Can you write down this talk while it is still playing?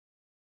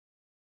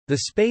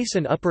The Space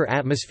and Upper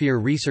Atmosphere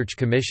Research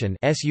Commission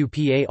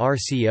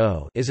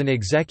 (SUPARCO) is an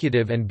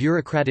executive and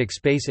bureaucratic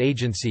space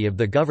agency of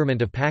the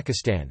Government of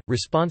Pakistan,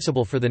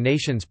 responsible for the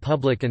nation's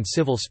public and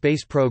civil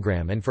space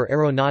program and for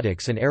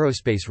aeronautics and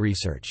aerospace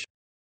research.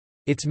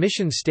 Its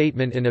mission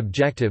statement and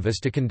objective is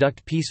to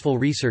conduct peaceful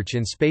research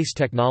in space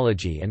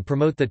technology and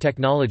promote the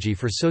technology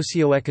for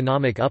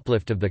socio-economic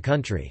uplift of the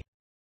country.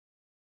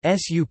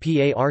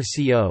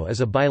 SUPARCO is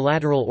a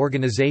bilateral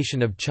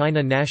organization of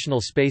China National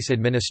Space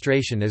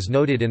Administration as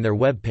noted in their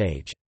web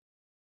page.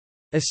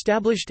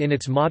 Established in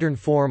its modern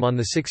form on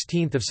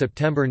 16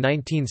 September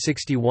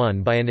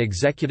 1961 by an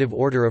executive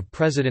order of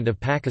President of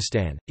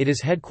Pakistan, it is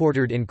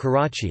headquartered in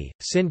Karachi,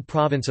 Sindh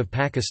Province of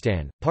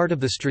Pakistan, part of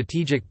the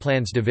Strategic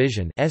Plans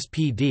Division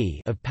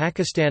 (SPD) of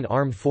Pakistan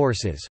Armed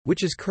Forces,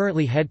 which is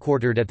currently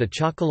headquartered at the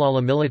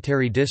Chakalala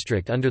Military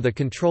District under the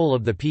control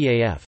of the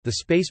PAF. The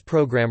space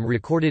program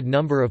recorded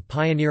number of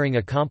pioneering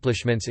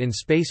accomplishments in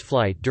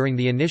spaceflight during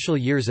the initial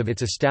years of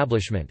its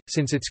establishment.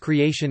 Since its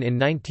creation in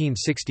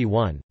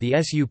 1961, the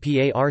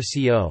SUPARCO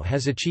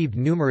has achieved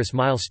numerous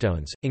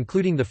milestones,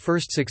 including the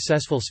first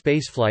successful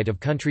spaceflight of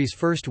country's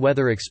first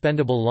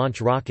weather-expendable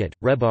launch rocket,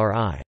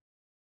 Rehbar.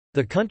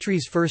 The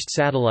country's first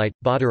satellite,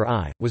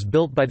 Badr-B, was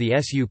built by the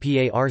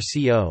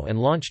SUPARCO and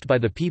launched by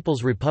the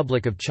People's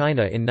Republic of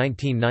China in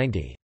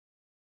 1990.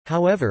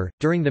 However,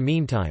 during the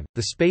meantime,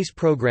 the space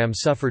program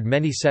suffered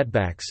many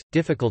setbacks,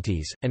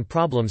 difficulties, and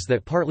problems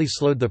that partly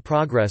slowed the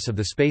progress of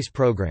the space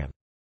program.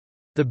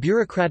 The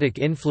bureaucratic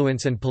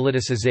influence and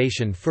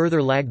politicization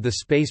further lagged the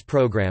space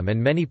program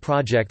and many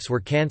projects were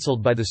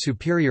cancelled by the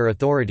superior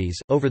authorities.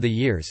 Over the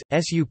years,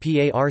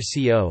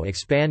 SUPARCO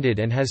expanded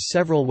and has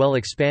several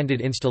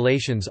well-expanded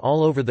installations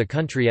all over the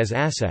country as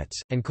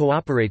assets, and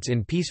cooperates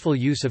in peaceful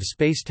use of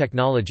space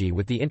technology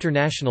with the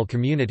international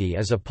community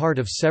as a part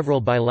of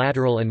several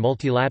bilateral and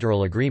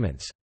multilateral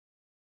agreements.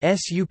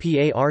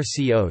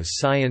 SUPARCO's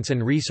science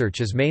and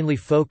research is mainly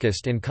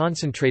focused and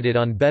concentrated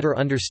on better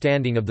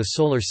understanding of the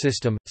solar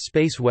system,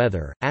 space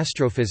weather,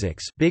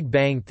 astrophysics, Big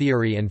Bang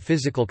theory and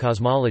physical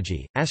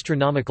cosmology,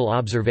 astronomical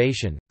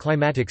observation,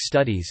 climatic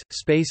studies,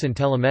 space and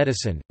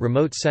telemedicine,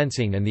 remote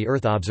sensing and the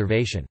Earth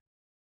observation.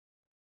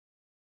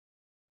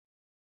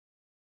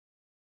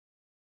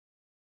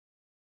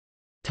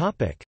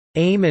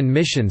 Aim and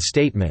mission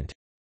statement.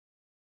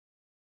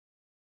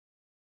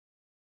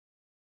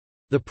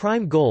 The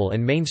prime goal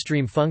and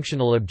mainstream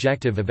functional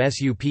objective of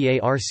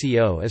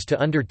SUPARCO is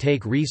to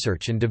undertake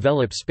research and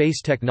develop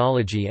space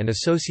technology and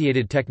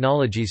associated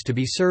technologies to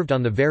be served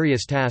on the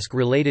various tasks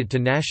related to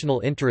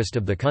national interest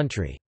of the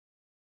country.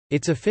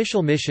 Its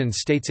official mission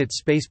states its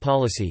space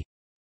policy: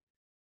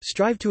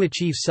 strive to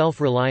achieve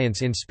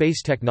self-reliance in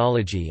space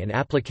technology and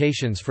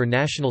applications for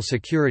national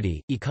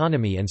security,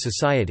 economy and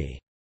society.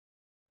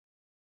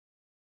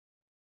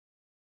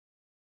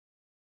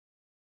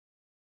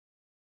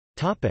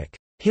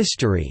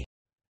 History.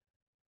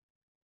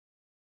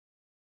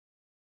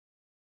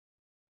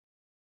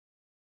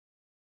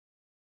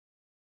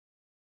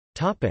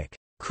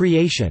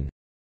 Creation.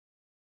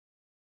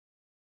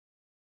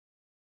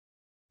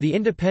 The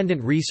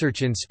independent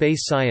research in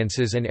space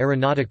sciences and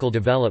aeronautical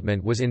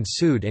development was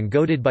ensued and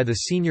goaded by the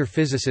senior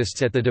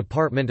physicists at the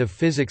Department of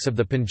Physics of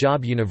the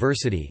Punjab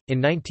University. In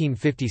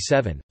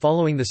 1957,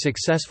 following the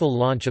successful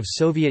launch of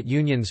Soviet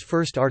Union's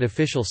first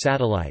artificial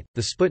satellite,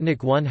 the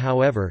Sputnik 1,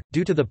 however,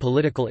 due to the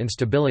political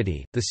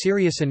instability, the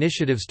serious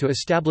initiatives to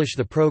establish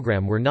the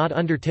program were not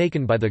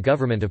undertaken by the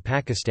government of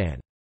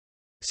Pakistan.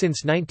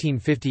 Since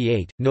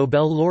 1958,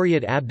 Nobel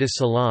laureate Abdus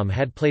Salam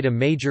had played a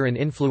major and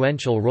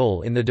influential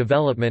role in the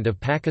development of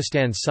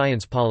Pakistan's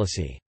science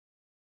policy.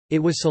 It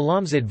was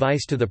Salam's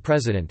advice to the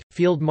President,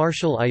 Field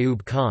Marshal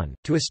Ayub Khan,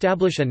 to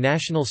establish a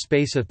national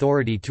space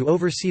authority to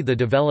oversee the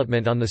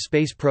development on the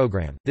space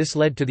program. This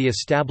led to the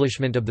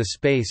establishment of the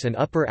Space and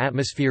Upper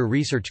Atmosphere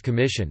Research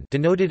Commission,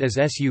 denoted as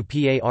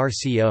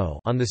SUPARCO,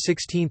 on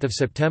 16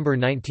 September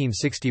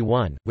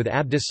 1961, with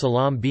Abdus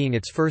Salam being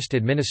its first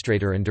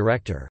administrator and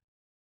director.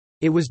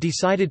 It was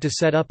decided to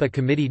set up a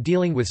committee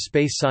dealing with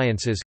space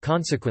sciences,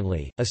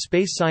 consequently, a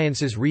space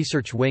sciences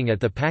research wing at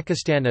the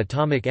Pakistan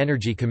Atomic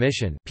Energy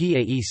Commission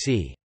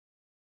 (PAEC).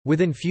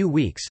 Within few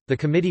weeks, the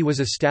committee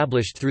was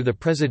established through the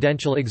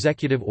Presidential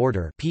Executive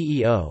Order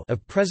 (PEO)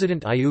 of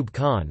President Ayub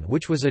Khan,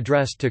 which was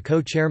addressed to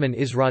co-chairman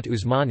Israt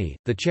Usmani,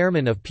 the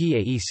chairman of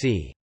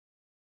PAEC.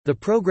 The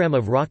program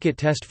of rocket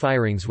test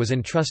firings was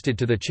entrusted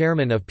to the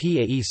chairman of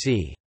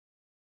PAEC.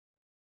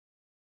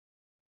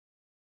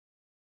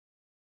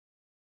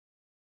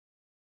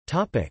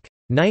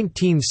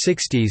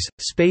 1960s –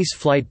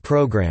 spaceflight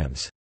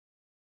programs.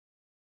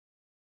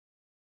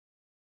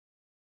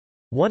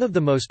 One of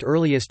the most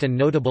earliest and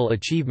notable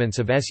achievements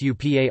of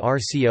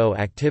SUPARCO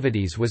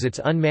activities was its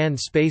unmanned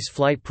space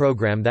flight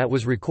program that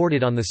was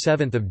recorded on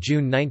 7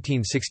 June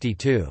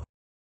 1962.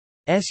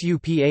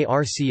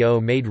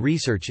 SUPARCO made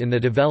research in the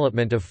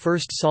development of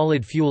first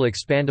solid-fuel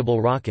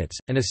expandable rockets,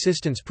 an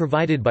assistance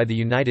provided by the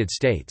United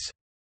States.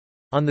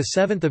 On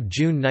 7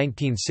 June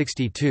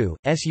 1962,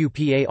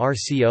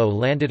 SUPARCO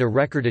landed a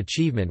record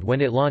achievement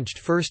when it launched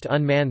first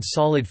unmanned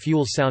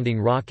solid-fuel sounding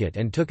rocket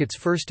and took its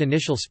first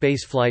initial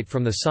space flight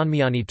from the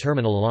Sonmiani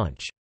terminal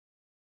launch.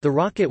 The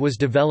rocket was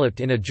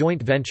developed in a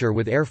joint venture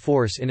with Air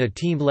Force in a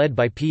team led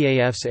by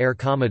PAF's Air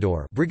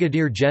Commodore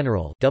Brigadier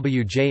General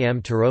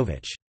W.J.M.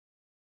 Turovich.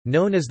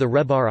 Known as the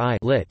Rehbar I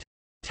lit.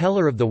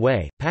 Teller of the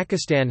Way,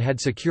 Pakistan had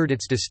secured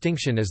its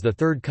distinction as the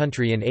third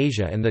country in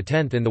Asia and the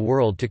 10th in the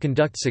world to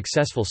conduct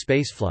successful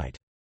spaceflight.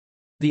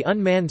 The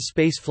unmanned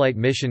spaceflight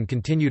mission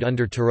continued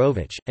under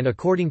Turovich, and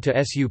according to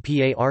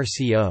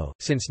SUPARCO,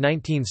 since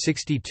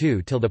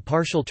 1962 till the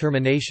partial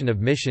termination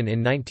of mission in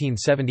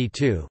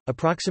 1972,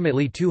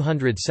 approximately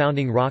 200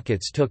 sounding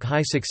rockets took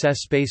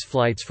high-success space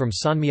flights from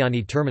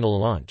Sonmiani terminal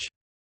launch.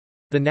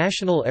 The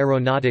National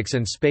Aeronautics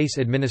and Space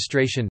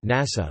Administration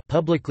 (NASA)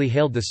 publicly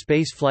hailed the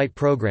space flight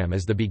program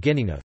as the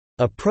beginning of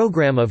a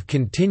program of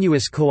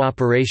continuous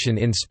cooperation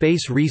in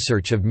space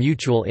research of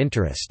mutual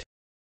interest.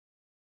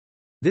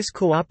 This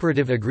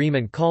cooperative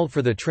agreement called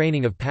for the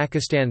training of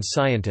Pakistan's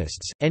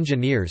scientists,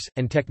 engineers,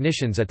 and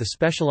technicians at the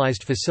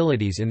specialized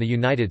facilities in the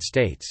United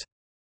States.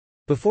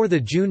 Before the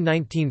June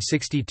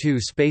 1962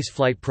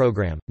 spaceflight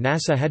program,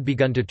 NASA had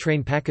begun to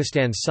train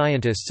Pakistan's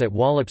scientists at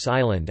Wallops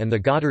Island and the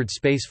Goddard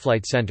Space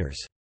Flight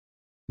Centers.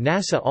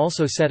 NASA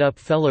also set up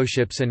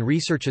fellowships and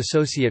research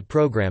associate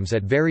programs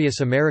at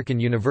various American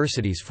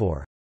universities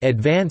for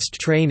advanced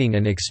training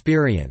and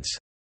experience.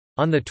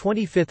 On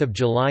 25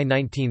 July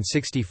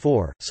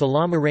 1964,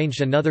 Salam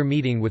arranged another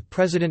meeting with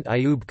President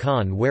Ayub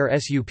Khan where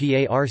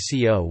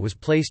SUPARCO was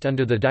placed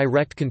under the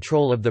direct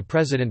control of the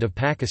President of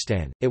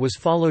Pakistan. It was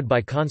followed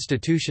by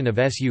constitution of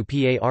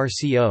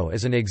SUPARCO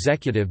as an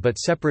executive but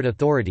separate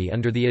authority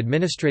under the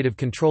administrative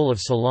control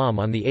of Salam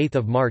on 8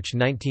 March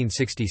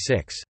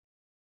 1966.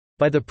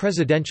 By the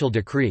presidential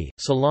decree,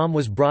 Salam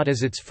was brought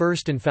as its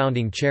first and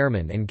founding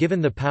chairman and given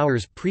the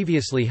powers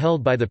previously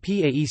held by the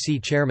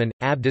PAEC chairman.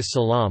 Abdus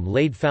Salam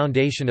laid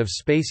foundation of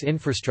space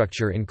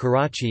infrastructure in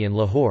Karachi and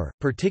Lahore,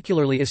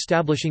 particularly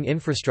establishing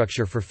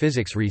infrastructure for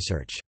physics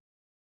research.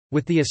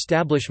 With the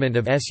establishment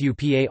of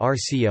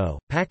SUPARCO,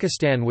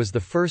 Pakistan was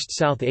the first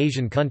South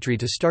Asian country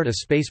to start a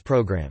space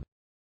program.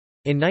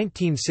 In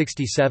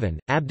 1967,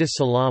 Abdus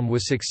Salam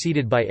was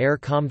succeeded by Air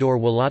Commodore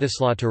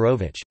Wladislaw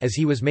Turovich, as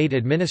he was made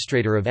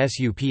administrator of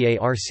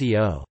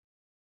SUPARCO.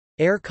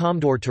 Air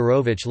Commodore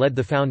Turovich led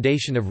the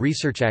foundation of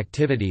research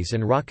activities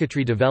and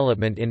rocketry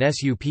development in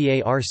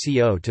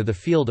SUPARCO to the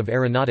field of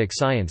aeronautic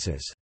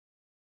sciences.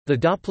 The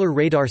Doppler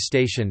radar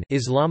station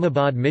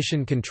Islamabad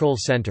Mission Control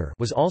Center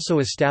was also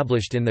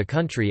established in the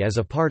country as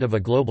a part of a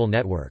global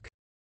network.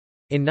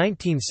 In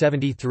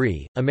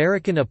 1973,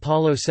 American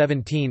Apollo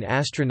 17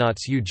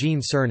 astronauts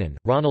Eugene Cernan,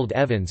 Ronald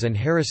Evans and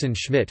Harrison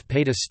Schmitt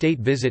paid a state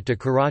visit to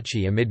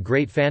Karachi amid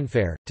great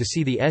fanfare, to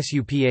see the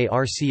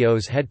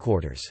SUPARCO's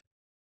headquarters.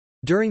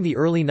 During the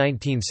early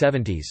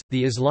 1970s,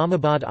 the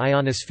Islamabad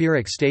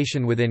Ionospheric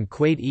Station within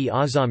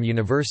Quaid-e-Azam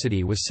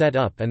University was set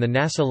up and the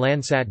NASA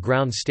Landsat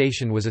Ground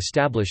Station was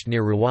established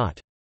near Rawat.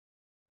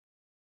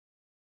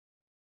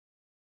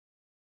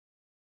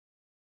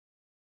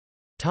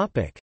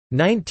 Topic: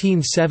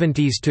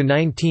 1970s to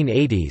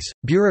 1980s,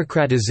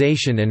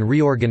 bureaucratization and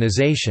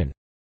reorganization.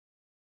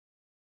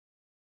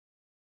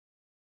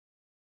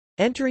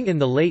 Entering in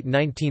the late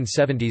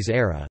 1970s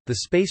era, the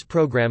space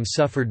program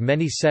suffered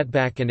many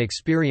setbacks and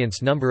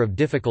experienced number of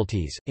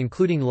difficulties,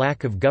 including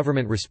lack of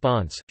government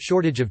response,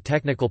 shortage of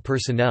technical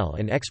personnel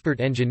and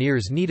expert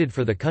engineers needed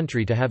for the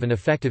country to have an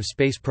effective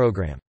space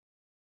program.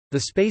 The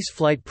space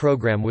flight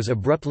program was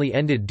abruptly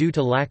ended due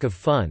to lack of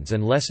funds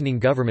and lessening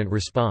government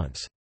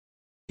response.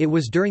 It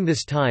was during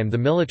this time the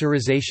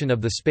militarization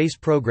of the space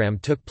program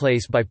took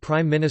place by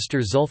Prime Minister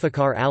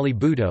Zulfikar Ali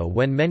Bhutto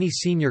when many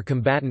senior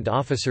combatant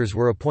officers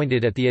were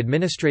appointed at the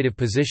administrative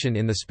position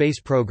in the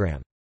space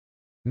program.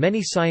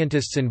 Many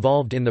scientists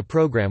involved in the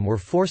program were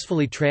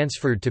forcefully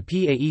transferred to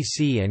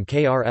PAEC and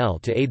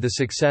KRL to aid the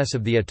success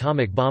of the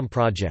atomic bomb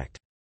project.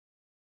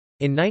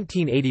 In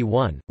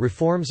 1981,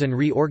 reforms and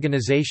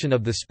reorganization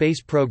of the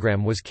space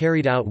program was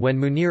carried out when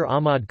Munir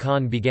Ahmad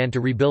Khan began to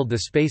rebuild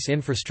the space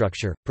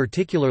infrastructure,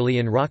 particularly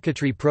in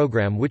rocketry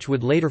program which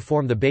would later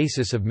form the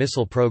basis of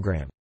missile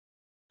program.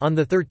 On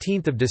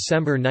 13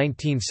 December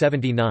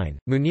 1979,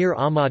 Munir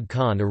Ahmad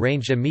Khan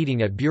arranged a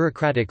meeting at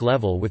bureaucratic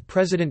level with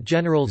President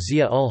General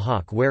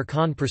Zia-ul-Haq where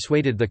Khan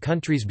persuaded the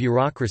country's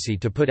bureaucracy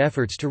to put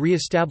efforts to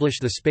re-establish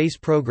the space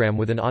program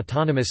with an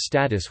autonomous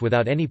status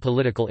without any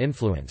political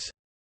influence.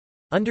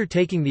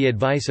 Undertaking the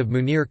advice of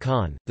Munir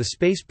Khan, the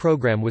space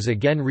program was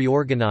again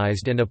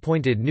reorganized and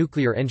appointed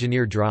nuclear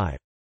engineer Drive.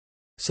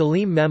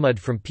 Salim Mehmud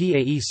from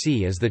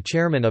PAEC as the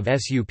chairman of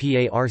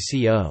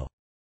SUPARCO.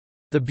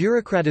 The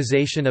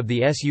bureaucratization of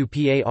the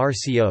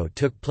SUPARCO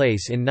took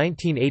place in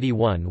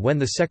 1981 when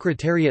the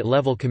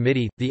Secretariat-level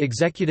committee, the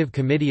Executive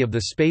Committee of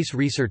the Space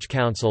Research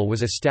Council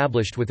was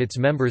established with its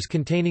members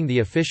containing the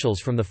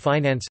officials from the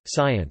Finance,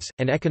 Science,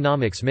 and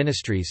Economics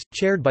ministries,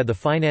 chaired by the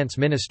Finance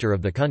Minister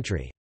of the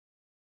country.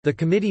 The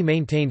committee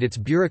maintained its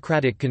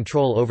bureaucratic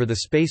control over the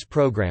space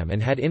program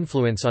and had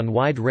influence on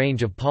wide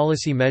range of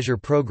policy measure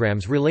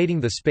programs relating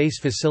the space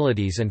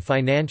facilities and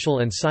financial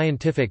and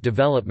scientific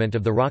development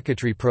of the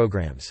rocketry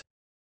programs.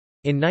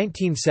 In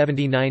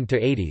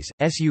 1979–80s,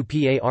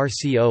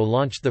 SUPARCO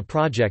launched the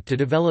project to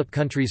develop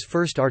country's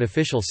first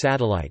artificial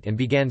satellite and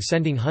began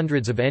sending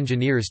hundreds of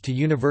engineers to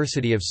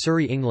University of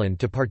Surrey, England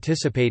to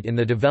participate in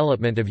the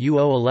development of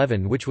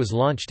UO-11, which was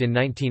launched in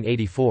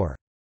 1984.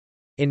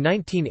 In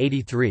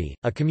 1983,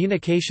 a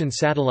communication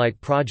satellite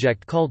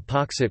project called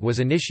POXIT was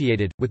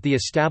initiated, with the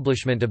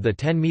establishment of the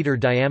 10-meter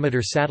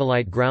diameter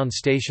satellite ground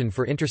station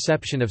for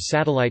interception of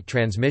satellite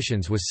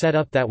transmissions was set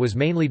up that was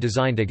mainly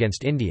designed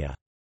against India.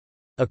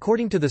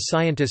 According to the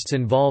scientists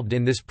involved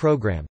in this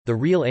program, the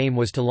real aim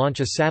was to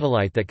launch a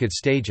satellite that could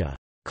stage a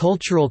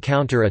cultural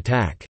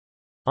counter-attack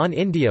on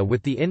India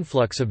with the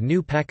influx of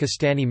new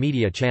Pakistani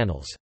media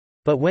channels.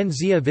 But when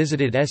Zia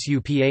visited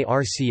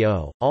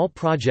SUPARCO, all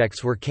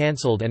projects were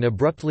cancelled and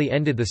abruptly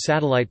ended the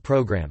satellite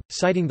program,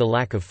 citing the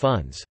lack of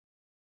funds.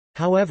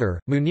 However,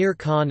 Munir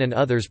Khan and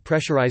others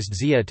pressurized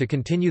Zia to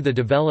continue the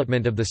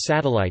development of the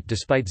satellite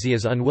despite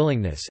Zia's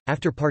unwillingness.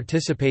 After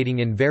participating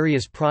in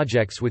various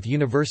projects with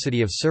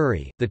University of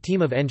Surrey, the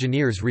team of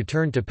engineers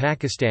returned to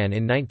Pakistan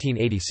in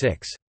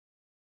 1986.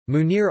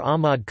 Munir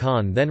Ahmad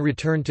Khan then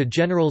returned to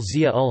General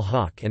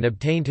Zia-ul-Haq and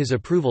obtained his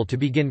approval to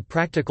begin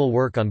practical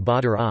work on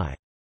Badr-I.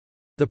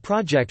 The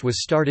project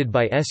was started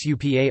by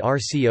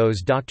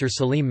SUPARCO's Dr.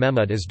 Salim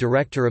Mehmud as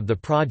director of the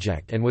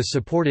project and was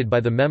supported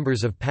by the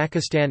members of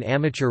Pakistan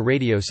Amateur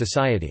Radio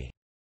Society.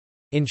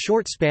 In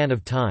short span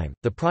of time,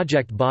 the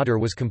project Badr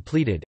was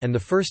completed, and the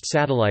first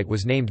satellite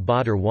was named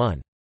Badr-I.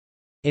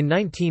 In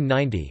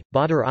 1990,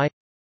 Badr-I,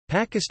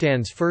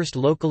 Pakistan's first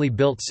locally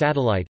built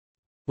satellite,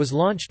 was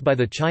launched by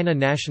the China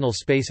National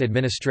Space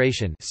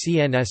Administration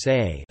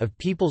 (CNSA) of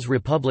People's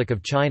Republic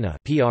of China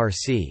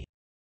 (PRC).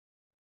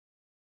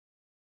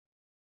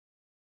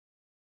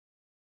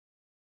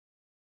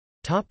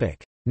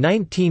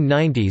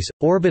 1990s –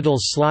 Orbital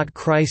slot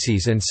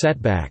crises and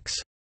setbacks.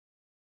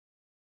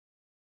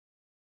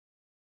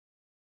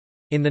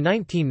 In the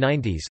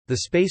 1990s, the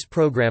space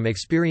program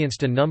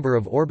experienced a number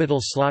of orbital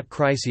slot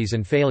crises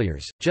and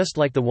failures, just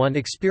like the one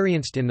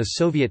experienced in the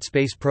Soviet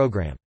space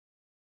program.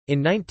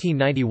 In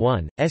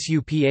 1991,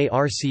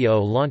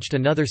 SUPARCO launched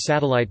another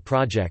satellite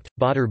project,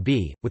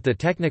 Badr-B, with the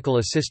technical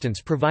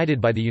assistance provided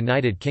by the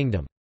United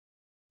Kingdom.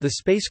 The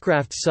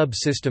spacecraft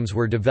sub-systems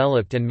were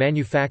developed and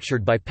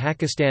manufactured by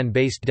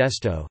Pakistan-based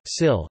Desto,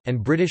 SIL,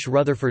 and British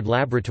Rutherford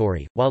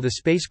Laboratory, while the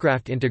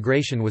spacecraft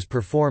integration was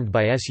performed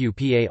by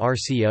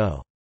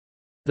SUPARCO.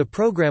 The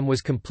program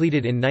was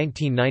completed in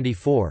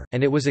 1994,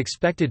 and it was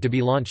expected to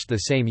be launched the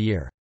same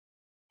year.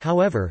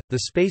 However,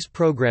 the space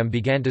program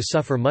began to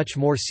suffer much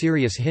more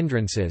serious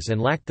hindrances and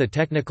lacked the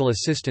technical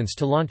assistance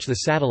to launch the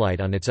satellite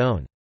on its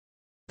own.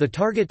 The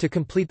target to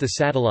complete the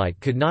satellite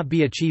could not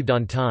be achieved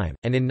on time,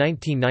 and in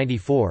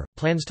 1994,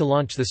 plans to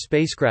launch the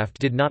spacecraft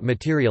did not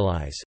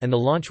materialize, and the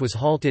launch was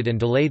halted and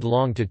delayed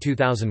long to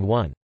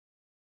 2001.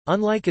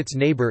 Unlike its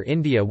neighbor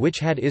India, which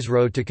had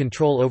ISRO to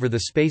control over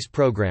the space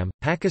program,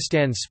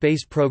 Pakistan's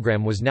space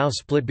program was now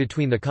split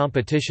between the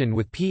competition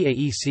with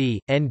PAEC,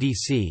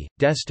 NDC,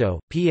 Desto,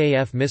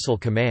 PAF Missile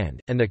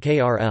Command, and the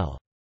KRL.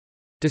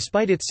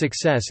 Despite its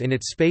success in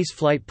its space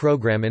flight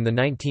program in the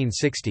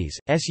 1960s,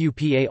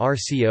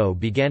 SUPARCO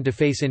began to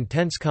face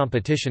intense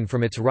competition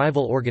from its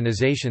rival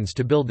organizations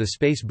to build the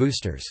space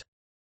boosters.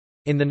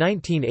 In the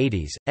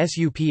 1980s,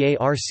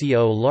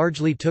 SUPARCO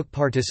largely took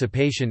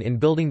participation in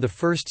building the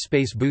first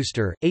space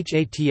booster,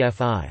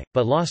 HATFI,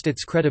 but lost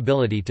its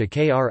credibility to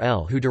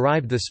KRL, who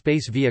derived the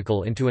space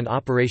vehicle into an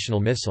operational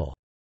missile.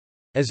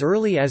 As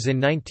early as in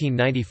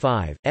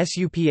 1995,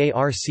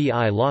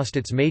 SUPARCI lost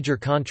its major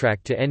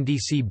contract to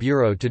NDC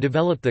Bureau to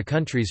develop the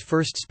country's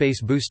first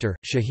space booster,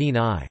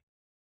 Shaheen-III.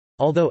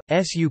 Although,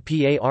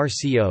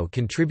 SUPARCO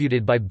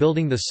contributed by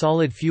building the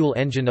solid fuel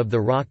engine of the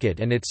rocket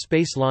and its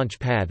space launch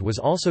pad was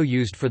also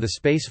used for the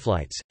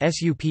spaceflights,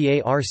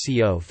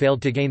 SUPARCO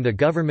failed to gain the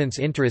government's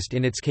interest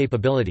in its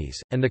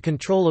capabilities, and the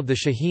control of the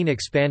Shaheen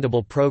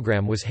expandable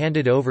program was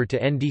handed over to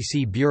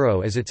NDC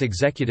Bureau as its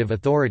executive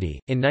authority.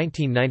 In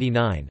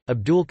 1999,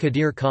 Abdul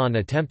Qadir Khan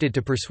attempted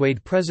to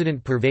persuade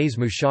President Pervez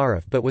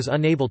Musharraf but was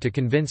unable to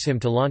convince him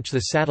to launch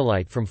the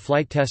satellite from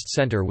Flight Test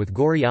Center with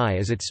Gori-I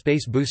as its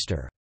space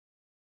booster.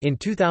 In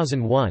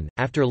 2001,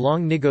 after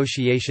long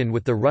negotiation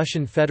with the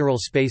Russian Federal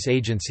Space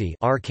Agency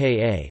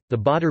 (RKA), the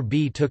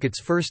Badr-B took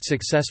its first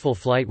successful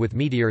flight with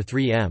Meteor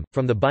 3M,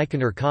 from the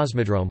Baikonur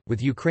Cosmodrome,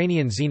 with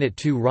Ukrainian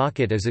Zenit-2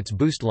 rocket as its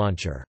boost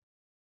launcher.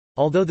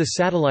 Although the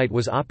satellite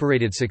was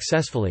operated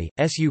successfully,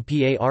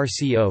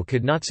 SUPARCO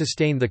could not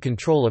sustain the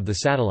control of the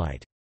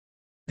satellite.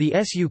 The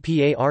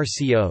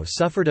SUPARCO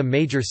suffered a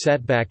major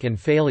setback and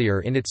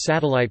failure in its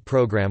satellite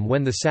program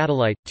when the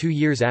satellite, 2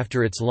 years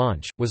after its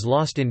launch, was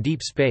lost in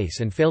deep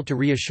space and failed to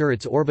reassure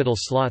its orbital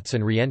slots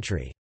and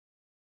re-entry.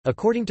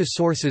 According to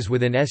sources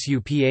within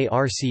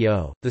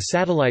SUPARCO, the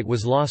satellite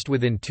was lost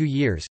within 2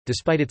 years,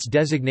 despite its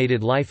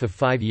designated life of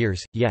 5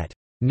 years, yet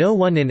No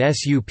one in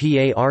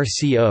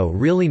SUPARCO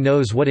really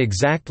knows what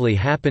exactly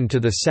happened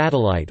to the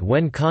satellite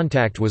when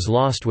contact was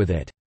lost with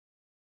it.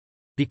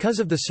 Because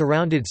of the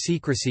surrounded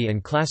secrecy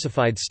and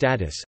classified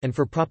status, and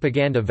for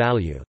propaganda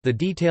value, the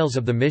details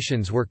of the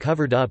missions were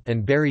covered up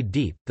and buried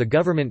deep. The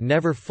government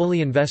never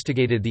fully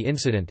investigated the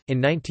incident.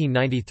 In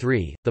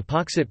 1993, the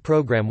Hatf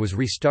Programme was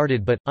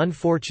restarted but,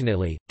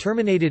 unfortunately,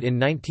 terminated in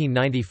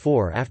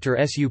 1994 after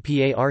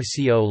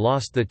SUPARCO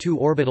lost the two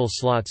orbital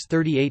slots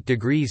 38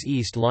 degrees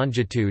east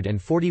longitude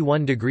and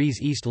 41 degrees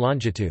east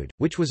longitude,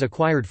 which was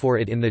acquired for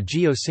it in the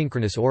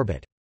geosynchronous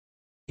orbit.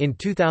 In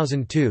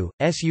 2002,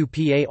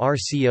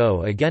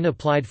 SUPARCO again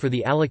applied for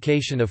the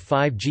allocation of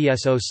 5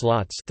 GSO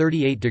slots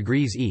 38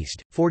 degrees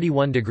east,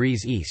 41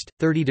 degrees east,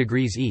 30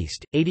 degrees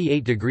east,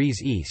 88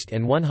 degrees east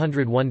and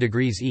 101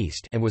 degrees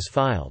east and was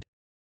filed.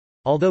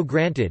 Although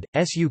granted,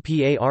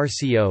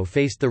 SUPARCO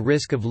faced the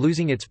risk of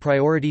losing its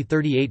priority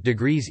 38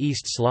 degrees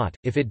east slot,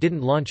 if it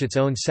didn't launch its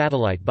own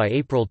satellite by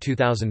April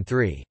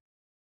 2003.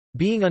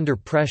 Being under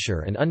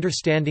pressure and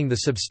understanding the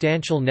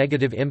substantial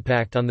negative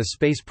impact on the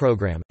space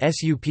program,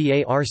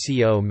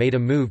 SUPARCO made a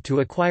move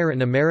to acquire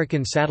an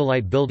American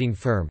satellite building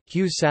firm,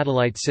 Hughes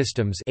Satellite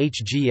Systems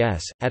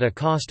 (HGS), at a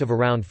cost of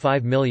around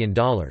 $5 million.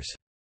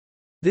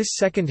 This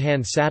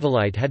second-hand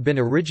satellite had been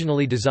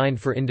originally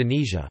designed for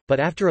Indonesia, but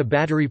after a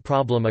battery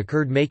problem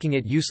occurred making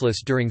it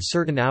useless during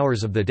certain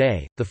hours of the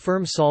day, the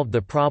firm solved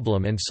the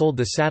problem and sold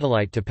the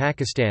satellite to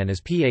Pakistan as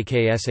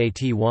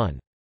PAKSAT-1.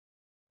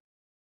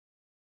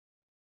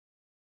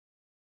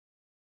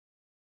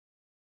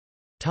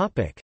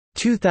 Topic: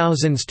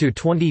 2000s to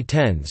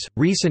 2010s,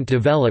 recent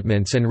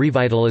developments and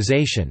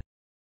revitalization.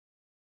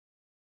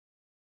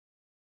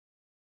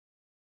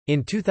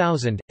 In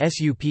 2000,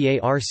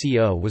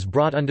 SUPARCO was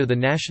brought under the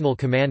National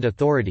Command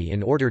Authority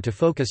in order to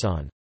focus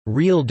on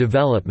real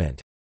development,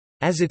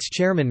 as its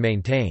chairman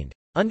maintained.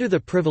 Under the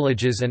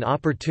privileges and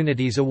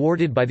opportunities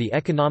awarded by the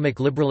economic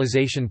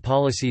liberalization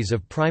policies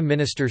of Prime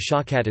Minister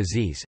Shawkat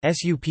Aziz,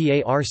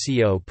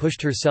 SUPARCO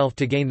pushed herself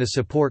to gain the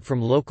support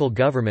from local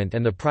government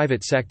and the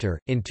private sector.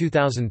 In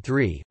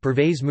 2003,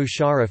 Pervez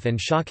Musharraf and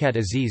Shawkat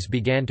Aziz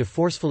began to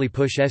forcefully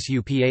push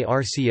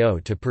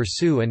SUPARCO to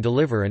pursue and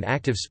deliver an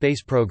active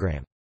space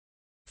program.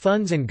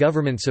 Funds and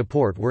government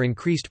support were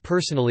increased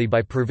personally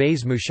by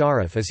Pervez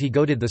Musharraf as he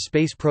goaded the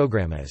space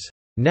program as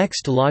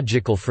next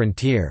logical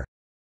frontier.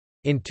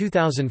 In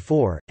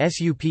 2004,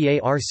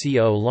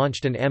 SUPARCO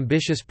launched an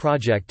ambitious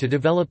project to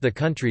develop the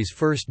country's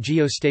first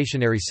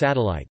geostationary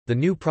satellite. The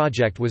new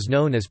project was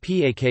known as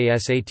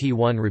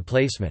PAKSAT-1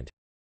 replacement.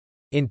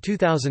 In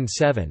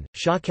 2007,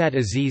 Shawkat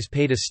Aziz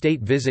paid a state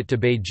visit to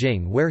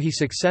Beijing where he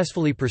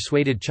successfully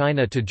persuaded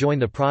China to join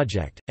the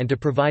project, and to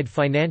provide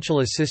financial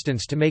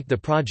assistance to make the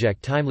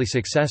project timely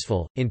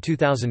successful. In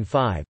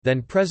 2005,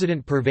 then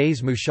President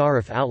Pervez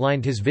Musharraf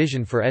outlined his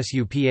vision for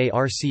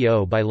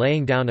SUPARCO by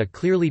laying down a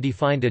clearly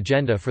defined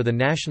agenda for the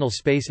National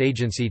Space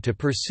Agency to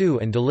pursue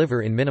and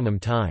deliver in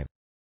minimum time.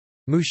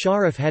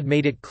 Musharraf had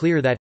made it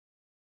clear that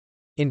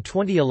in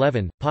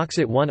 2011,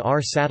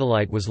 PAKSAT-1R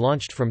satellite was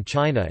launched from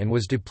China and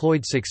was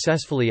deployed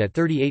successfully at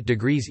 38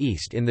 degrees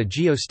east in the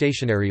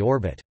geostationary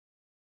orbit.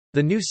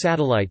 The new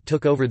satellite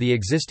took over the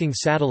existing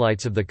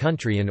satellites of the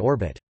country in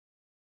orbit.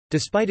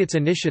 Despite its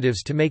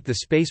initiatives to make the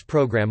space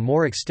program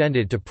more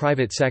extended to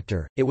private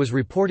sector, it was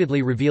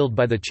reportedly revealed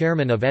by the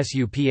chairman of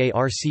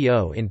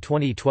SUPARCO in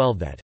 2012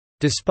 that,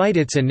 "Despite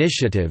its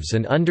initiatives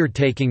and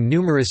undertaking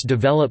numerous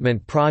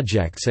development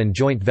projects and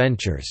joint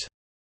ventures,"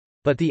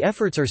 but the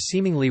efforts are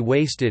seemingly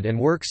wasted and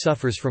work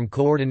suffers from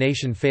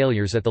coordination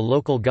failures at the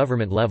local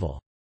government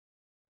level.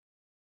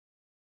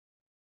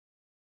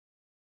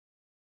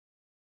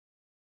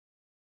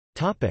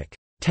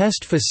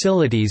 Test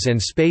facilities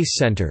and space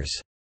centers.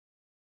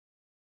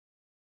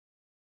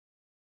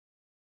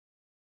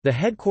 The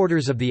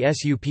headquarters of the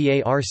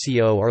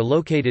SUPARCO are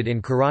located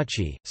in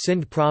Karachi,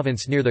 Sindh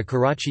province near the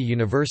Karachi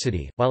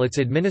University, while its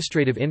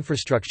administrative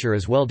infrastructure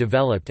is well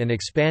developed and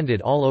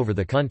expanded all over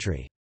the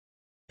country.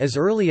 As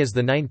early as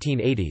the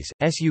 1980s,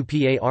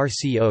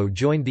 SUPARCO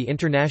joined the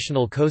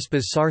International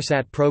Kosmos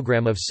Sarsat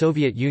program of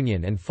Soviet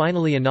Union and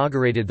finally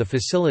inaugurated the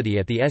facility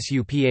at the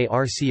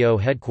SUPARCO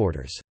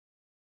headquarters.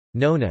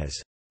 Known as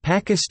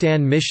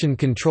Pakistan Mission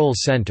Control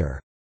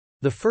Center,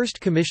 the first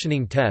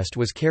commissioning test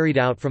was carried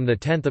out from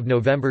 10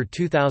 November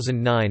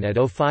 2009 at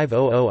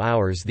 0500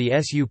 hours. The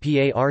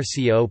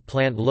SUPARCO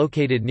plant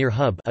located near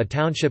Hub, a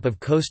township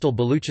of coastal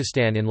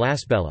Baluchistan in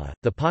Lasbela,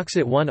 the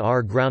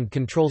PAKSAT-1R ground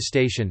control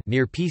station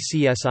near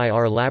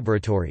PCSIR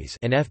laboratories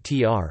and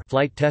FTR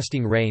flight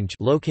testing range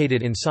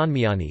located in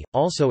Sanmiani,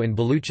 also in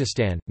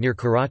Baluchistan, near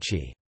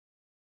Karachi.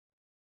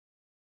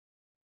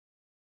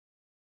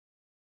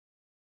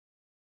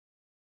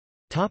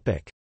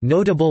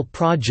 Notable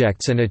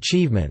projects and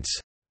achievements.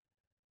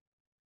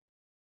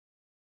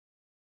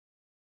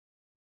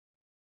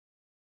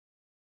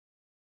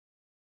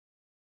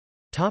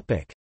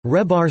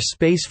 Rehbar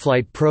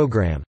spaceflight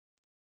program.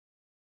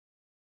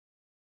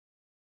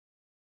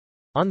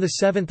 On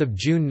 7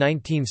 June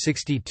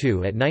 1962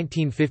 at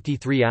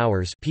 1953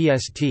 hours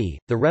PST,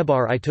 the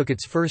Rehbar I took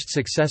its first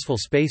successful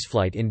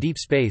spaceflight in deep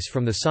space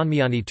from the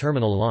Sanmiani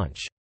terminal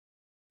launch.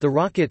 The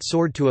rocket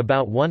soared to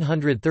about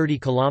 130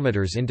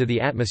 kilometers into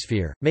the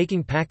atmosphere,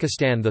 making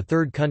Pakistan the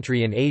third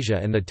country in Asia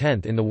and the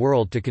 10th in the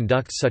world to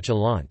conduct such a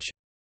launch.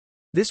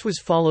 This was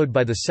followed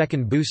by the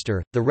second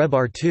booster, the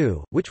Rehbar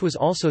II, which was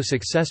also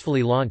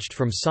successfully launched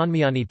from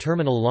Sanmiani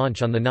terminal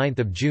launch on 9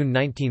 June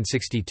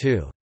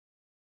 1962.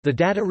 The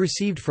data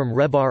received from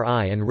Rehbar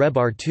I and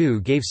Rehbar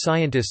II gave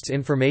scientists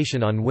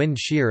information on wind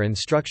shear and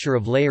structure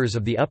of layers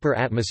of the upper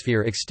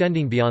atmosphere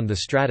extending beyond the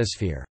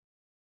stratosphere.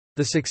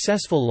 The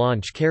successful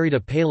launch carried a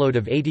payload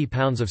of 80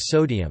 pounds of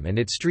sodium and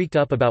it streaked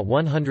up about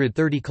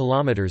 130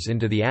 kilometers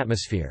into the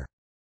atmosphere.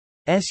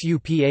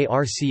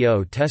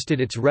 SUPARCO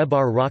tested its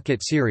Rehbar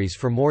rocket series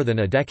for more than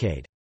a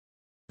decade.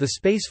 The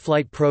space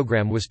flight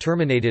program was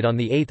terminated on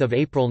 8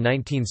 April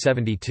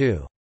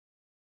 1972.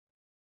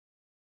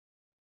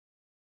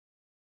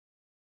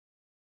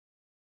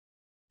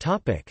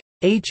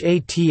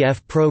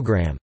 Hatf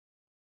program.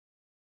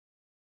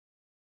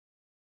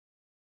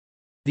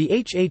 The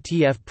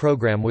Hatf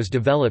program was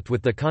developed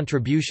with the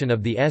contribution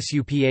of the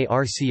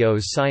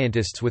SUPARCO's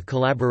scientists with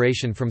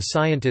collaboration from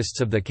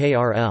scientists of the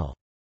KRL.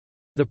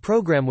 The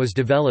program was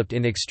developed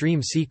in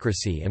extreme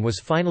secrecy and was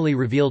finally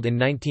revealed in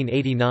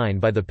 1989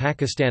 by the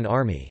Pakistan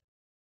Army.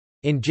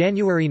 In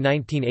January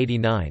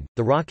 1989,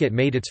 the rocket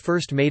made its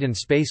first maiden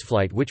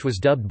spaceflight, which was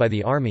dubbed by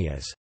the Army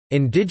as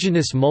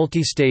indigenous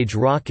multistage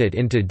rocket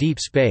into deep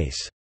space.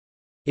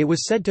 It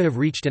was said to have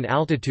reached an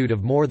altitude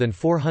of more than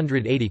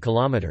 480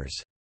 kilometers.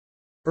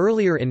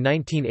 Earlier in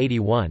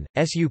 1981,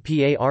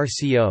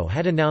 SUPARCO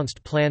had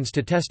announced plans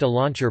to test a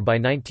launcher by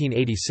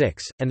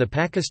 1986, and the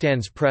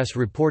Pakistan's press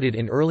reported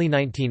in early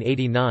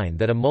 1989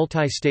 that a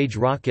multi-stage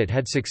rocket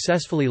had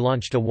successfully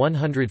launched a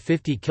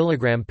 150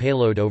 kg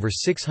payload over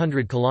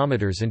 600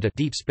 km into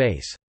deep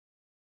space.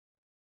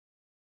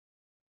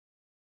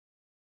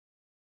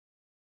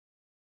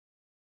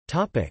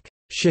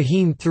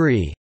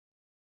 Shaheen-III.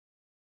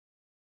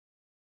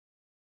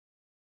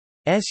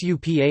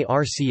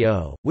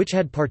 SUPARCO, which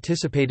had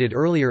participated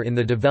earlier in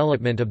the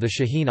development of the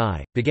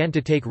Shaheen-I, began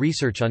to take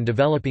research on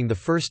developing the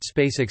first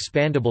space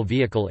expandable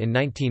vehicle in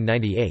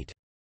 1998.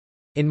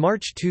 In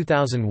March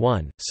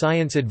 2001,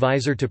 science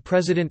advisor to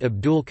President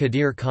Abdul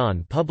Qadir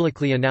Khan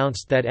publicly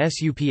announced that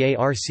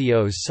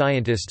SUPARCO's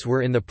scientists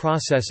were in the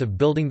process of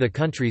building the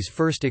country's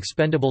first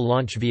expendable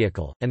launch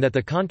vehicle, and that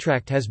the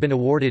contract has been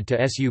awarded to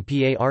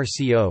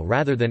SUPARCO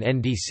rather than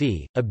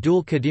NDC.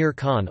 Abdul Qadir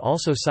Khan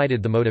also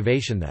cited the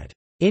motivation that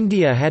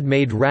India had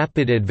made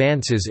rapid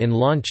advances in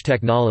launch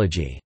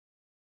technology,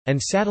 and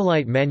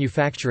satellite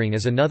manufacturing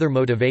as another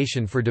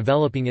motivation for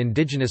developing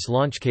indigenous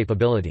launch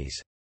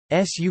capabilities.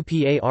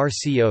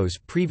 SUPARCO's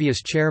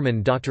previous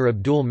chairman Dr.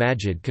 Abdul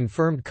Majid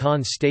confirmed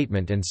Khan's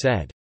statement and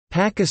said,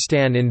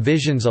 "Pakistan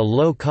envisions a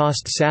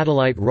low-cost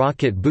satellite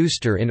rocket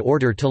booster in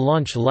order to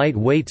launch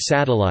light-weight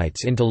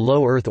satellites into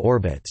low Earth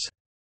orbits."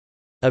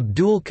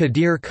 Abdul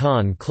Qadir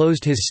Khan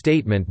closed his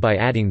statement by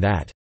adding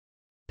that,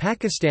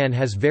 "Pakistan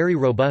has very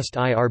robust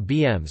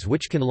IRBMs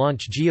which can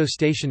launch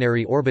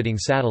geostationary orbiting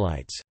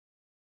satellites.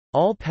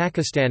 All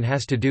Pakistan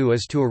has to do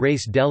is to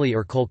erase Delhi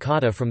or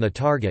Kolkata from the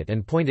target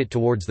and point it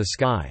towards the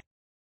sky.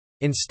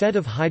 Instead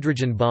of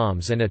hydrogen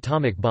bombs and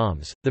atomic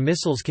bombs, the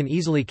missiles can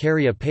easily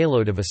carry a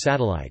payload of a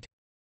satellite."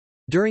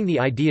 During the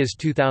Ideas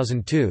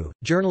 2002,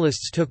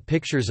 journalists took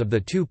pictures of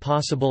the two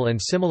possible and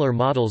similar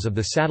models of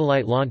the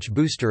satellite launch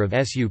booster of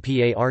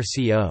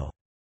SUPARCO.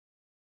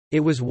 It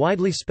was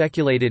widely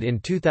speculated in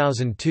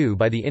 2002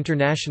 by the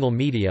international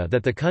media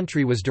that the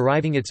country was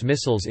deriving its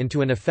missiles into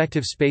an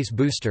effective space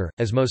booster,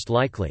 as most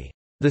likely.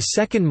 The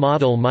second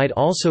model might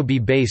also be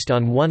based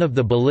on one of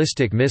the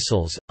ballistic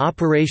missiles,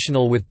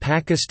 operational with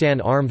Pakistan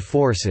Armed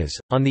Forces.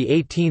 On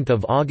 18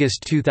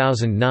 August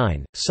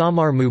 2009,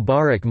 Samar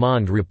Mubarak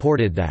Mond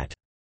reported that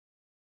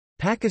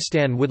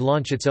Pakistan would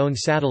launch its own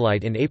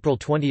satellite in April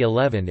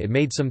 2011. It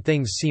made some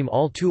things seem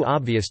all too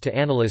obvious to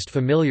analysts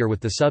familiar with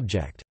the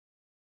subject.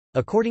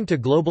 According to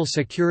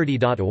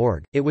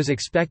globalsecurity.org, it was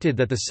expected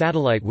that the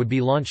satellite would be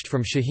launched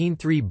from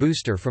Shaheen-III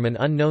booster from an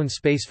unknown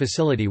space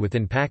facility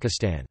within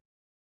Pakistan.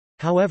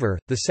 However,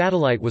 the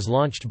satellite was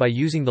launched by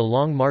using the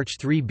Long March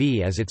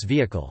 3B as its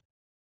vehicle.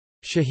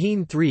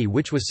 Shaheen-III,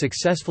 which was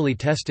successfully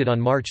tested on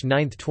March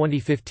 9,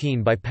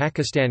 2015 by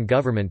Pakistan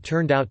government,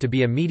 turned out to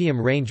be a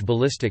medium-range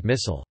ballistic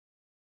missile.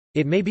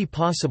 It may be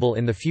possible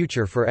in the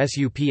future for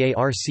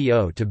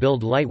SUPARCO to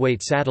build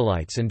lightweight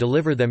satellites and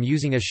deliver them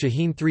using a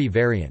Shaheen-III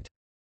variant.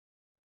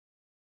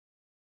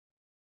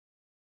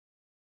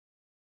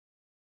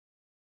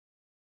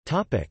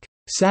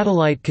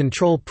 Satellite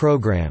control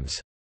programs.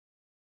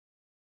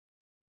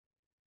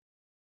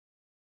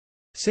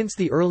 Since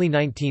the early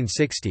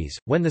 1960s,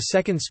 when the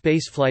second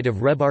spaceflight of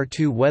Rehbar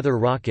II weather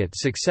rocket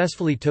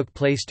successfully took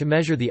place to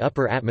measure the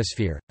upper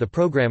atmosphere, the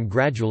program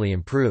gradually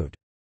improved.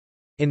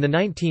 In the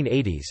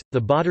 1980s,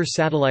 the Badr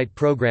satellite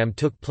program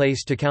took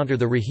place to counter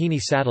the Rohini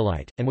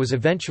satellite, and was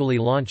eventually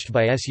launched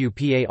by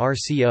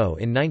SUPARCO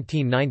in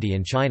 1990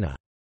 in China.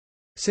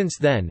 Since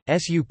then,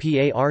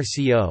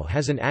 SUPARCO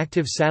has an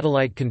active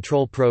satellite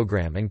control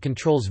program and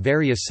controls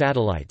various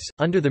satellites,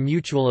 under the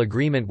mutual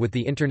agreement with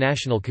the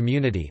international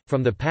community,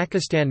 from the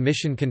Pakistan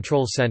Mission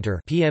Control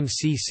Center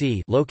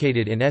 (PMCC)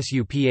 located in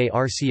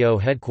SUPARCO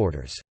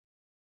headquarters.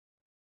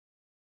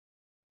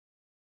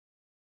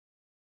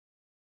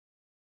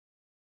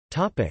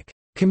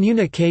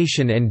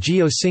 Communication and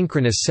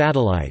geosynchronous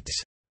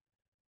satellites.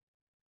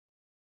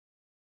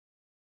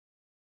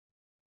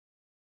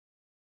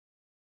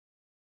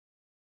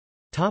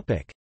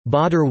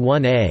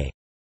 Badr-1A.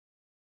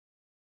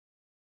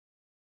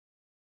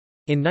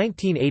 In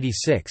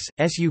 1986,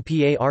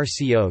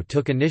 SUPARCO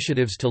took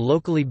initiatives to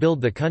locally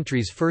build the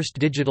country's first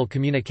digital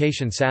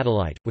communication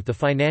satellite, with the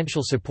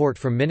financial support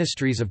from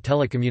Ministries of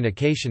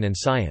Telecommunication and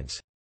Science.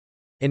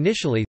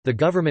 Initially, the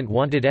government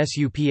wanted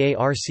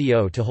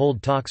SUPARCO to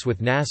hold talks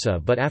with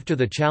NASA, but after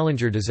the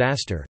Challenger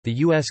disaster, the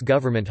U.S.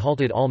 government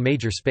halted all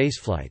major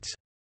spaceflights.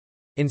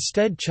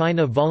 Instead,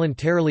 China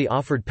voluntarily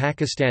offered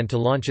Pakistan to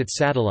launch its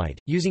satellite,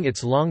 using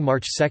its Long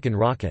March 2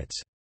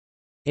 rockets.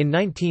 In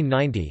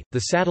 1990, the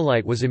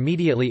satellite was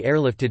immediately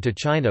airlifted to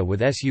China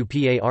with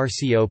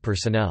SUPARCO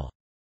personnel.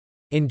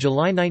 In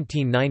July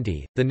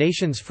 1990, the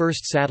nation's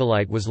first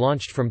satellite was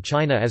launched from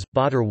China as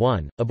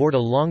Badr-1, aboard a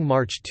Long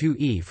March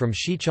 2E from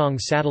Xichang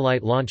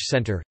Satellite Launch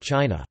Center,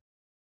 China.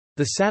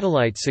 The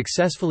satellite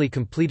successfully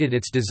completed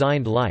its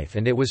designed life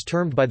and it was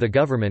termed by the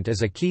government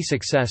as a key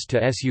success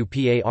to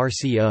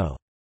SUPARCO.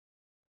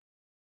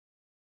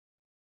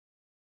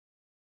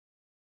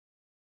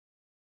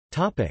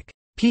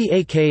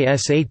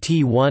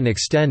 PAKSAT-1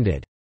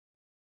 extended.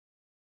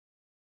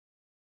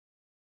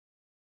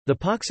 The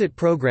PAKSAT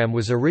program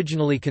was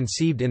originally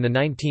conceived in the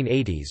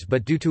 1980s,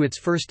 but due to its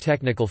first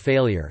technical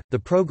failure, the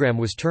program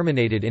was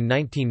terminated in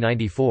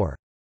 1994.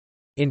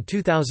 In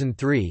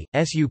 2003,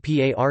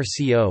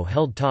 SUPARCO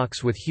held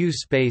talks with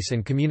Hughes Space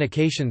and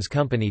Communications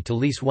Company to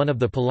lease one of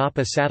the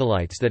Palapa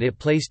satellites that it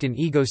placed in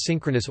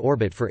geosynchronous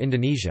orbit for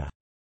Indonesia.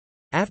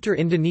 After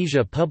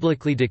Indonesia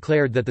publicly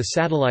declared that the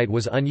satellite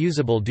was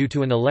unusable due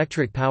to an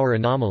electric power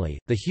anomaly,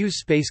 the Hughes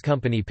Space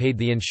Company paid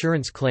the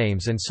insurance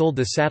claims and sold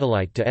the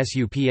satellite to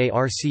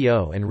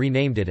SUPARCO and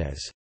renamed it as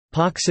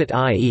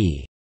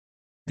PAKSAT-IE.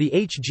 The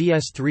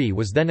HGS-3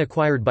 was then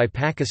acquired by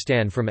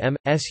Pakistan from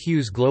M.S.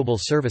 Hughes Global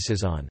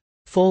Services on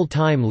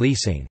full-time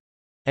leasing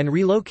and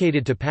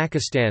relocated to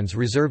Pakistan's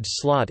reserved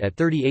slot at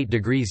 38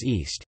 degrees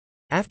east.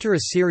 After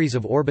a series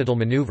of orbital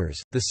maneuvers,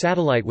 the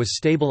satellite was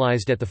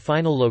stabilized at the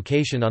final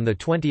location on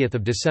 20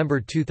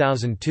 December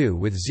 2002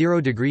 with 0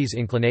 degrees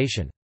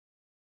inclination.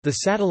 The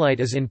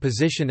satellite is in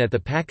position at the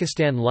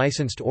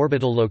Pakistan-licensed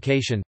orbital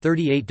location,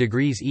 38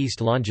 degrees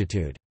east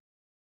longitude.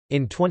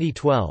 In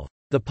 2012,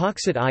 the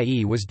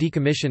PAKSAT-IE was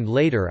decommissioned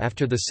later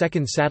after the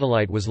second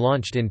satellite was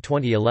launched in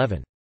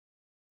 2011.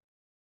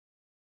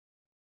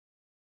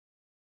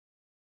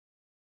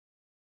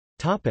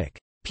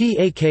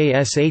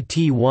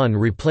 PAKSAT-1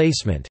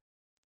 replacement.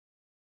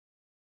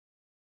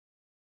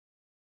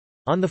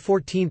 On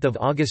 14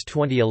 August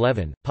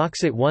 2011,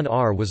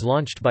 PAKSAT-1R was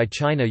launched by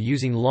China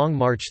using Long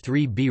March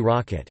 3B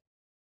rocket.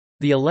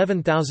 The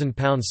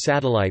 11,000-pound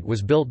satellite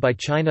was built by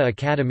China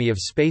Academy of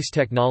Space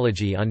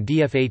Technology on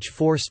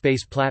DFH-4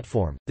 space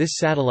platform. This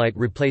satellite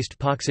replaced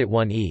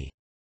PAKSAT-1E.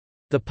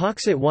 The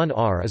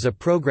PAKSAT-1R is a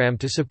program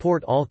to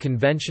support all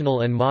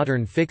conventional and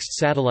modern fixed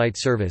satellite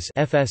service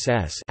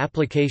 (FSS)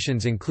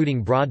 applications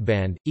including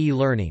broadband,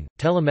 e-learning,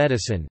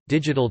 telemedicine,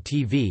 digital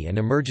TV and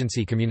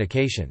emergency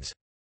communications.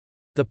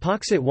 The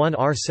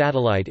PAKSAT-1R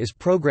satellite is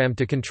programmed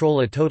to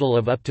control a total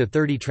of up to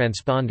 30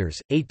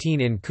 transponders,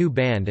 18 in Ku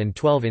band and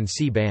 12 in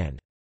C band.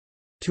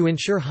 To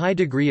ensure high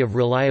degree of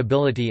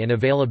reliability and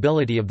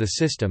availability of the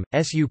system,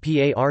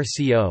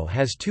 SUPARCO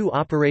has two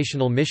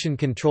operational mission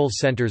control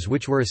centers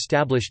which were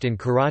established in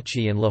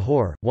Karachi and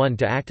Lahore, one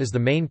to act as the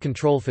main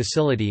control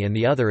facility and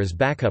the other as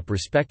backup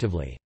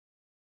respectively.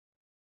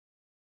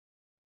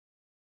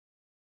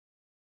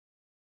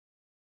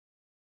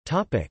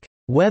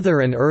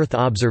 Weather and Earth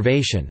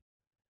observation.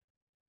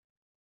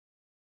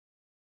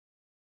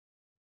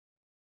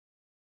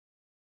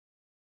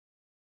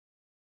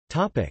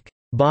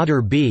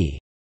 Badr-B.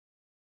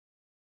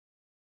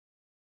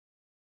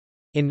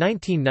 In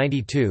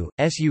 1992,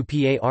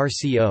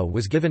 SUPARCO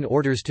was given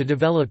orders to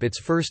develop its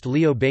first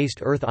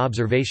LEO-based Earth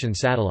observation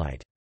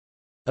satellite.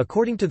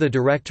 According to the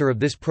director of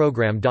this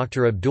program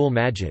Dr. Abdul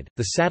Majid,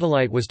 the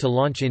satellite was to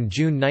launch in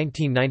June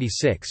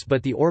 1996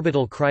 but the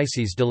orbital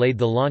crises delayed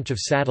the launch of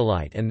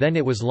satellite and then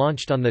it was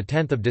launched on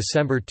 10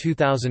 December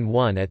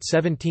 2001 at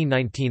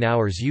 17:19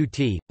 hours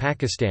UT,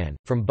 Pakistan,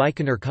 from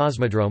Baikonur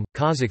Cosmodrome,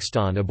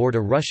 Kazakhstan aboard a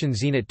Russian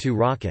Zenit 2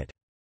 rocket.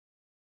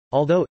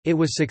 Although, it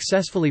was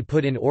successfully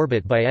put in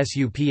orbit by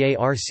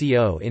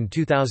SUPARCO in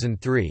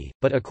 2003,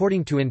 but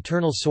according to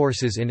internal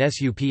sources in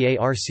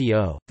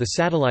SUPARCO, the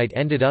satellite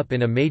ended up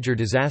in a major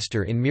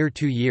disaster in mere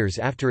 2 years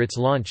after its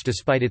launch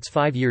despite its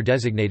 5-year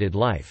designated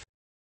life.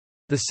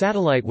 The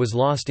satellite was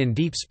lost in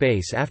deep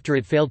space after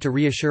it failed to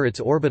reassure its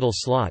orbital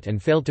slot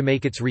and failed to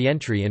make its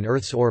re-entry in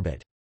Earth's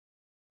orbit.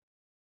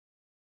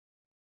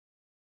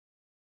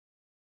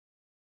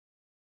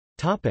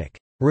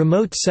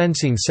 Remote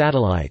sensing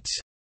satellites.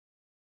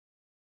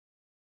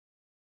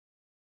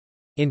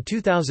 In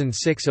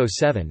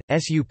 2006–07,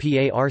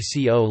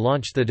 SUPARCO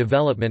launched the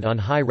development on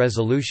high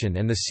resolution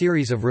and the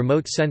series of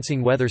remote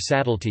sensing weather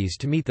satellites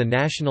to meet the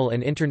national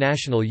and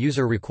international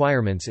user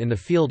requirements in the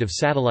field of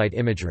satellite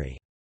imagery.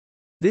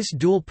 This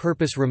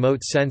dual-purpose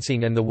remote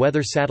sensing and the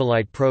weather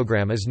satellite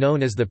program is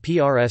known as the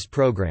PRS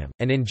program,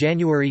 and in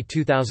January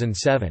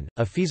 2007,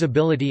 a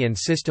feasibility and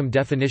system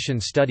definition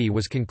study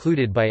was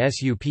concluded by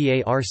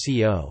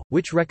SUPARCO,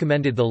 which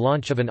recommended the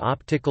launch of an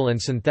optical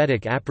and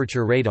synthetic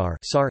aperture radar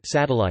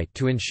satellite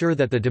to ensure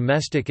that the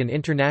domestic and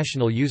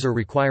international user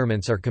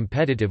requirements are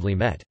competitively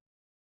met.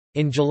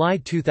 In July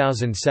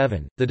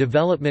 2007, the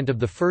development of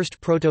the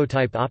first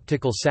prototype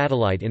optical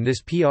satellite in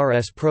this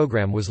PRS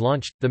program was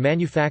launched. The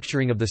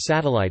manufacturing of the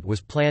satellite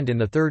was planned in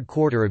the third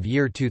quarter of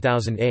year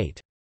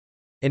 2008.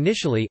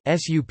 Initially,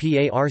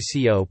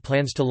 SUPARCO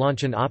plans to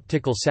launch an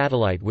optical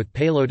satellite with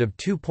payload of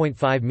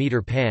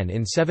 2.5-meter pan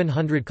in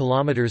 700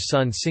 km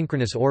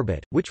sun-synchronous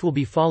orbit, which will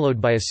be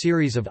followed by a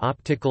series of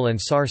optical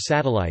and SAR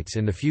satellites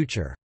in the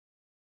future.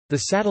 The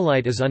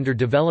satellite is under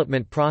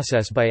development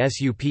process by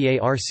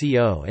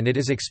SUPARCO and it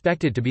is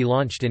expected to be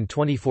launched in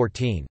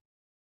 2014.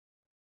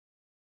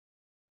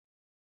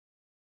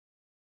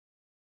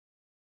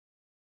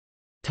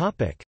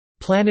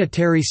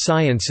 Planetary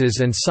sciences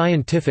and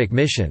scientific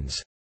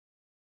missions.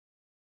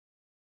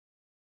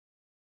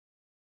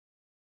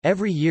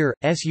 Every year,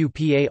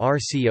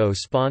 SUPARCO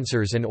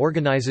sponsors and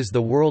organizes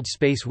the World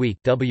Space Week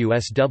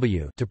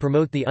 (WSW) to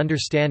promote the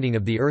understanding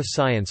of the Earth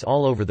science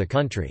all over the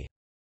country.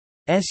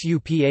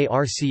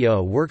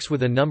 SUPARCO works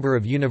with a number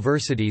of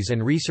universities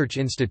and research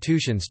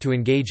institutions to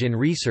engage in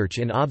research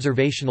in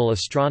observational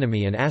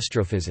astronomy and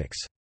astrophysics.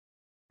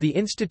 The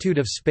Institute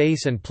of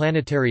Space and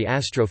Planetary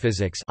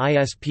Astrophysics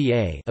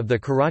 (ISPA) of the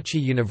Karachi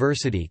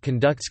University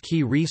conducts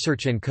key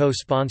research and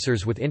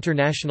co-sponsors with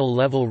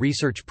international-level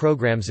research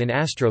programs in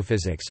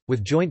astrophysics,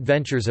 with joint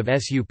ventures of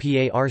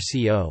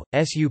SUPARCO.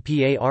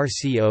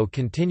 SUPARCO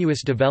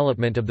continuous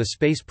development of the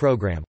space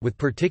program, with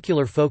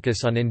particular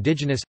focus on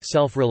indigenous,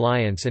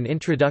 self-reliance and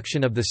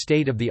introduction of the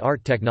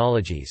state-of-the-art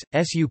technologies.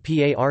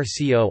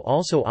 SUPARCO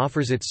also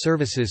offers its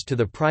services to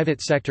the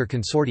private sector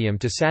consortium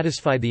to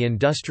satisfy the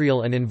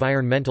industrial and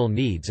environmental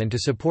needs and to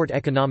support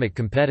economic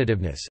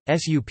competitiveness.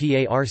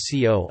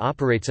 SUPARCO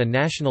operates a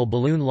national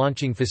balloon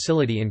launching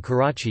facility in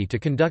Karachi to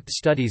conduct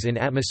studies in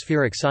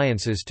atmospheric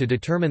sciences to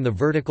determine the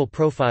vertical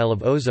profile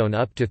of ozone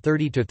up to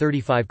 30 to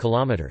 35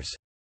 kilometers.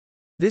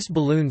 This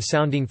balloon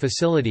sounding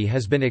facility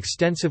has been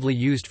extensively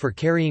used for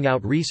carrying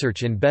out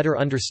research in better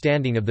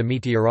understanding of the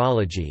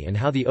meteorology and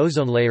how the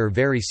ozone layer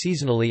varies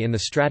seasonally in the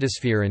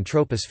stratosphere and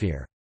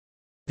troposphere.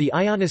 The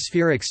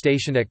ionospheric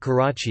station at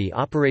Karachi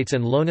operates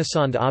an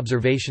Lonasand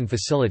observation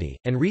facility,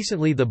 and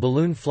recently the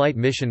balloon flight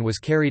mission was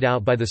carried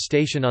out by the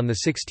station on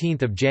 16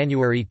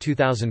 January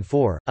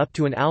 2004, up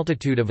to an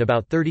altitude of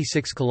about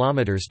 36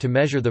 km to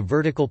measure the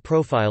vertical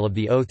profile of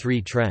the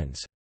O3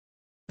 trends.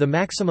 The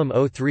maximum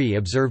O3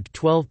 observed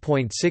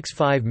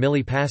 12.65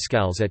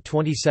 millipascals at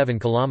 27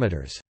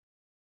 km.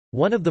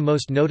 One of the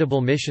most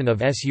notable mission of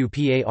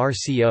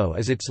SUPARCO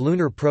is its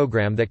lunar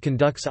program that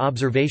conducts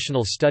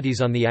observational studies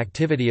on the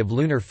activity of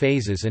lunar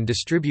phases and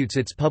distributes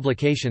its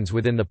publications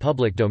within the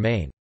public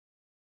domain.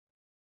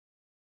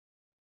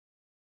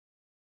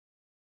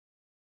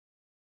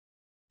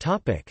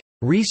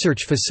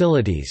 Research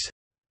facilities.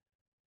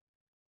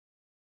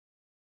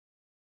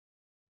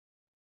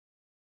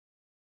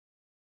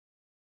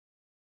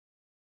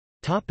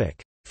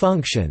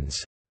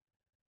 Functions.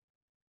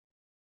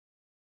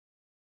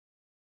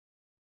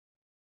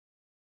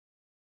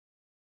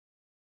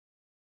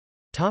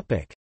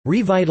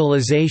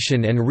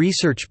 Revitalisation and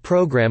research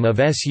program of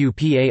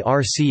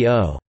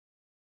SUPARCO.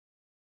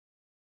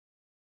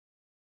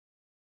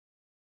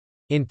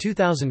 In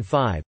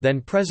 2005,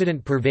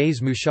 then-President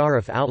Pervez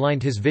Musharraf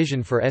outlined his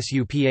vision for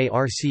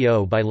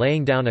SUPARCO by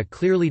laying down a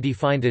clearly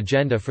defined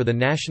agenda for the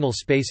National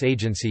Space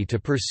Agency to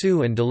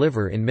pursue and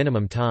deliver in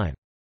minimum time.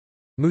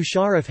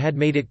 Musharraf had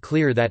made it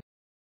clear that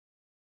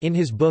in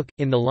his book,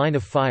 In the Line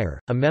of Fire,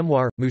 a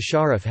memoir,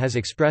 Musharraf has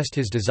expressed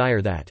his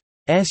desire that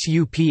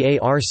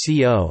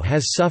SUPARCO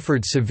has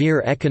suffered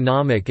severe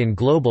economic and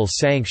global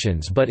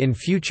sanctions, but in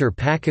future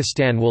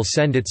Pakistan will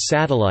send its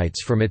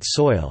satellites from its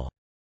soil.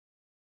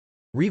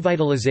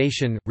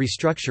 Revitalization,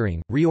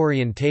 restructuring,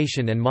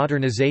 reorientation and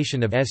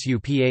modernization of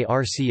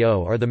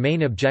SUPARCO are the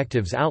main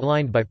objectives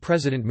outlined by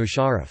President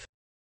Musharraf.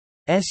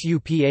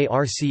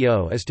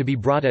 SUPARCO is to be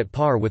brought at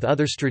par with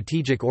other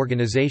strategic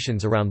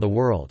organizations around the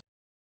world.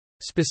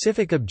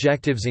 Specific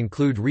objectives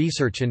include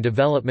research and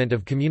development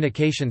of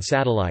communication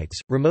satellites,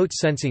 remote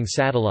sensing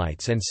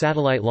satellites and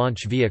satellite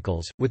launch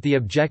vehicles, with the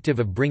objective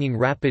of bringing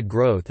rapid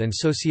growth and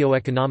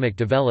socio-economic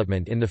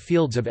development in the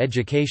fields of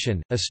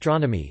education,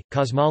 astronomy,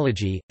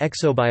 cosmology,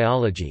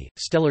 exobiology,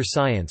 stellar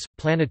science,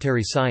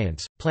 planetary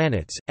science,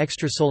 planets,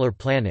 extrasolar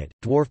planet,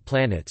 dwarf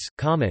planets,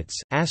 comets,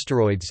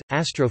 asteroids,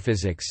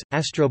 astrophysics,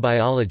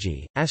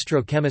 astrobiology,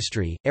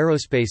 astrochemistry,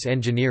 aerospace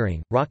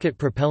engineering, rocket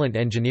propellant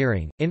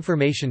engineering,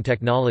 information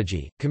technology,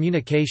 geology,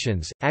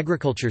 communications,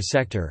 agriculture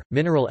sector,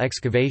 mineral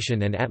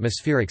excavation and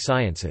atmospheric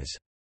sciences.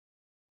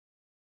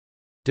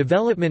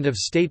 Development of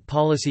state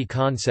policy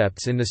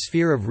concepts in the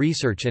sphere of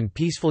research and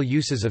peaceful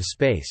uses of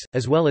space,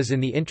 as well as in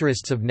the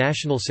interests of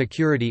national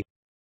security.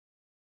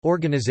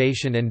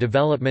 Organization and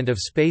development of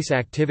space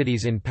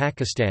activities in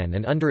Pakistan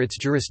and under its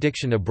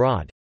jurisdiction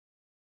abroad.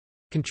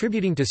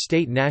 Contributing to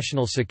state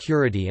national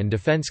security and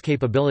defense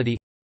capability.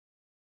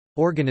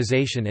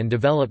 Organization and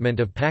development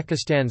of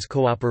Pakistan's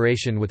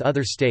cooperation with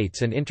other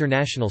states and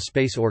international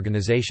space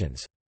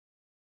organizations.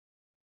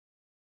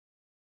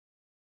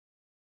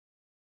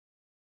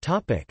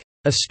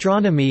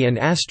 Astronomy and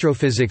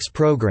Astrophysics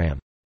Program.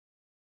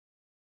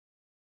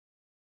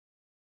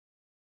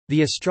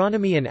 The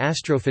Astronomy and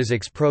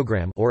Astrophysics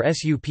Program, or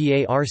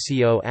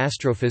SUPARCO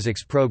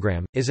Astrophysics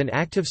Program, is an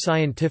active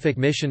scientific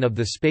mission of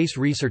the Space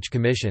Research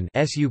Commission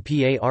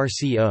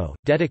 (SUPARCO),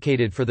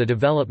 dedicated for the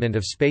development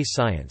of space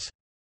science.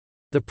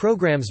 The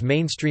program's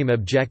mainstream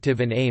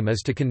objective and aim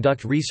is to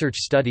conduct research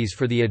studies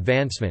for the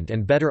advancement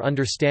and better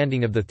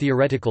understanding of the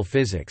theoretical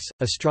physics,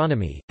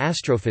 astronomy,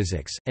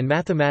 astrophysics, and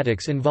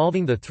mathematics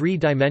involving the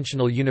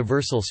three-dimensional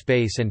universal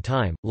space and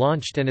time.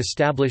 Launched and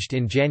established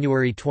in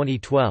January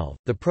 2012,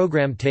 the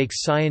program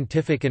takes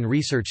scientific and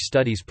research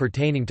studies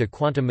pertaining to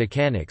quantum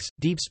mechanics,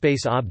 deep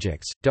space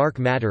objects, dark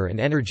matter and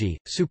energy,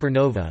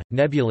 supernova,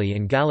 nebulae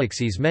and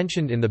galaxies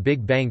mentioned in the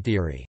Big Bang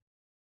Theory.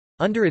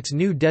 Under its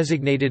new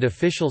designated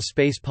official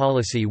space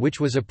policy, which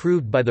was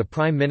approved by the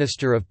Prime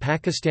Minister of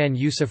Pakistan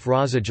Yusuf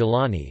Raza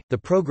Gilani, the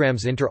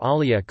program's inter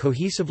alia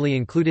cohesively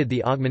included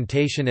the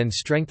augmentation and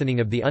strengthening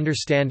of the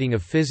understanding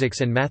of physics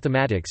and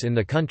mathematics in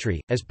the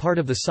country. As part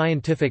of the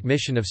scientific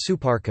mission of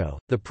SUPARCO,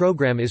 the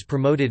program is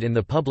promoted in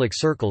the public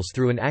circles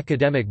through an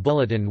academic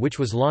bulletin which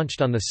was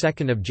launched on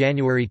 2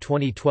 January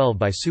 2012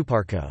 by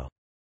SUPARCO.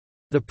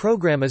 The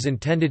program is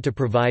intended to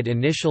provide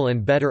initial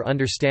and better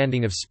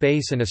understanding of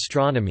space and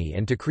astronomy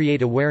and to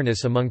create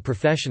awareness among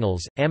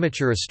professionals,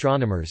 amateur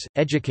astronomers,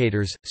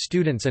 educators,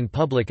 students and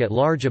public at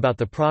large about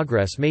the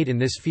progress made in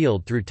this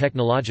field through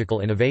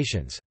technological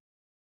innovations.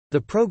 The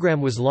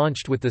program was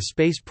launched with the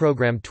Space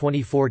Program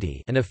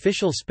 2040, an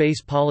official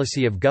space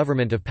policy of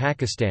Government of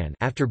Pakistan,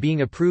 after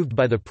being approved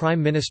by the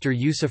Prime Minister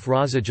Yusuf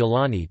Raza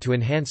Gilani to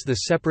enhance the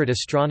separate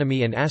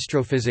astronomy and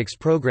astrophysics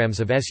programs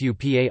of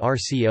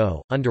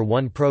SUPARCO, under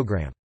one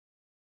program.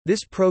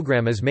 This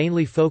program is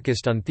mainly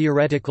focused on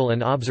theoretical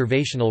and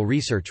observational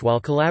research while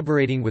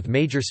collaborating with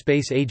major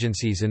space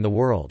agencies in the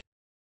world.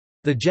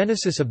 The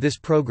genesis of this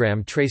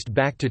program traced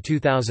back to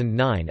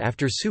 2009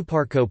 after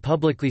SUPARCO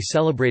publicly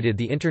celebrated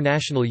the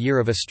International Year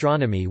of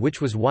Astronomy,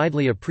 which was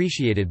widely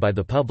appreciated by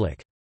the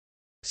public.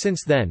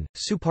 Since then,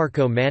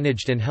 SUPARCO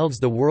managed and holds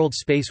the World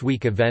Space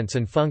Week events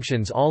and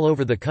functions all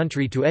over the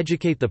country to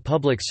educate the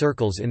public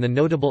circles in the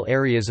notable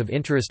areas of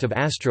interest of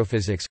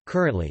astrophysics.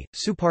 Currently,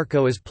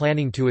 SUPARCO is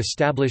planning to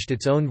establish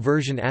its own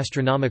version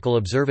astronomical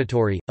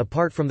observatory,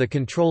 apart from the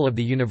control of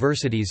the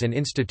universities and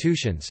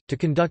institutions, to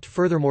conduct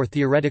furthermore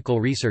theoretical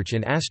research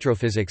in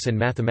astrophysics and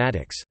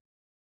mathematics.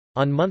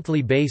 On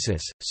monthly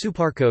basis,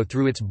 SUPARCO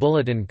through its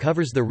bulletin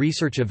covers the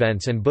research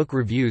events and book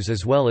reviews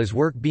as well as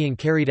work being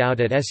carried out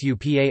at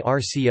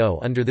SUPARCO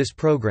under this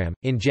program.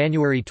 In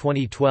January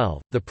 2012,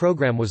 the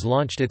program was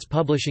launched,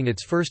 publishing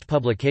its first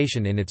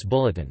publication in its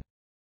bulletin.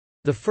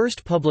 The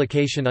first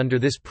publication under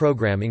this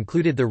program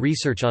included the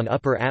research on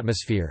upper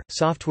atmosphere,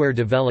 software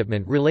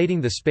development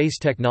relating the space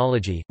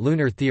technology,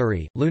 lunar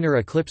theory, lunar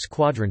eclipse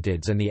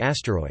quadrantids and the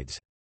asteroids.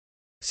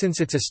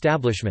 Since its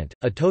establishment,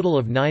 a total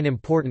of 9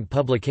 important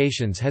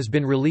publications has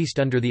been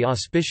released under the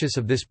auspices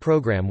of this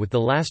program, with the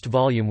last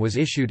volume was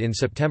issued in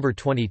September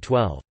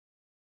 2012.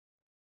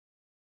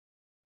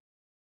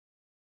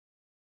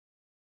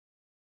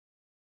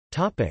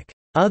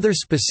 Other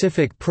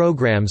specific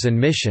programs and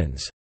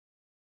missions.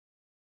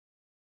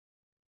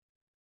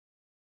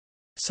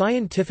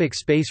 Scientific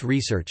space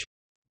research,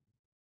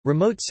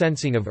 remote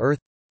sensing of Earth,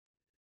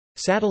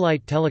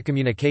 satellite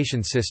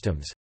telecommunication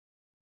systems,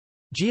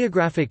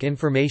 Geographic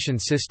Information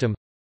System,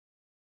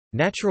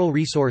 Natural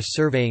Resource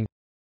Surveying,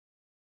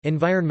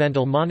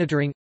 Environmental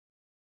Monitoring,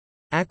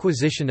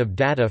 Acquisition of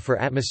data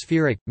for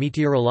atmospheric,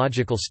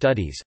 meteorological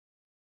studies,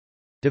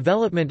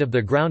 Development of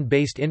the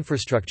ground-based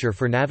infrastructure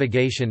for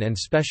navigation and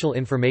special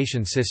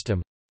information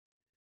system,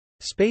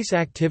 Space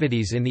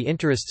activities in the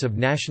interests of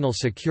national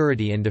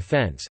security and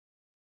defense,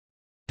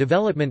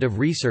 Development of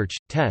research,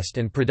 test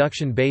and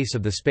production base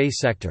of the space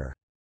sector.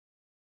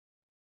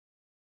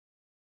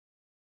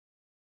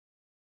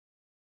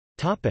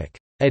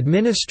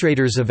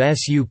 Administrators of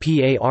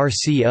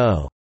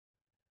SUPARCO.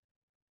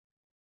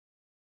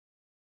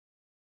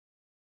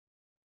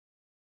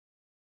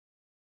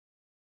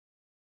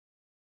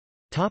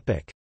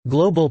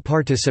 Global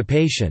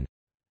participation.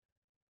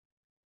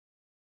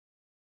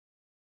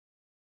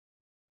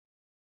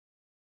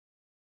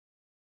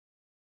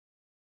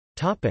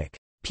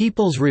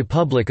 People's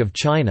Republic of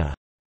China.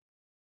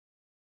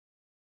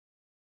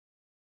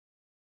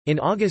 In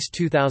August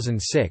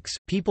 2006,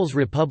 People's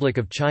Republic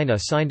of China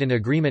signed an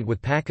agreement with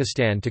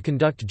Pakistan to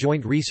conduct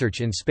joint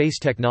research in space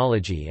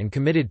technology and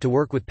committed to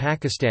work with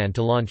Pakistan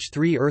to launch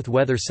 3 Earth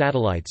weather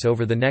satellites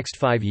over the next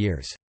 5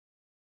 years.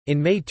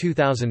 In May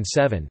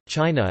 2007,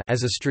 China,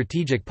 as a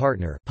strategic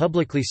partner,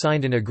 publicly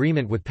signed an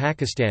agreement with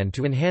Pakistan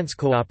to enhance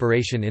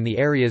cooperation in the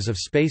areas of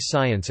space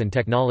science and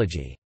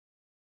technology.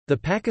 The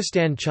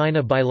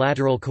Pakistan-China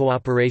bilateral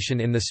cooperation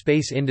in the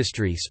space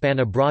industry span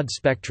a broad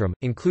spectrum,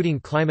 including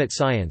climate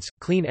science,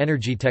 clean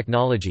energy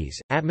technologies,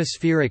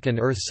 atmospheric and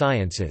earth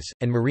sciences,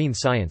 and marine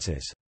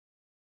sciences.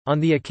 On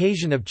the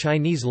occasion of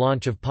Chinese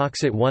launch of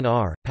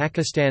Paksat-1R,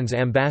 Pakistan's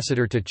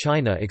ambassador to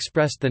China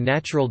expressed the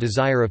natural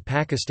desire of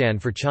Pakistan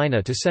for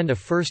China to send a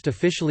first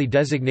officially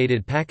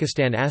designated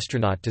Pakistan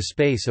astronaut to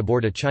space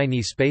aboard a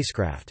Chinese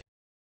spacecraft.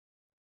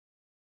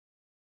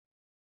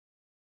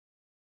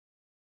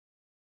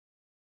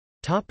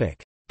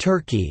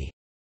 Turkey.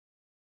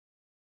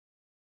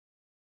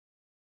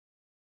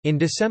 In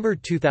December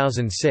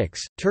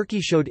 2006, Turkey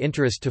showed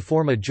interest to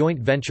form a joint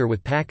venture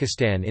with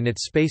Pakistan in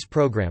its space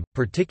program,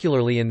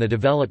 particularly in the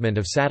development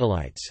of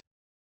satellites.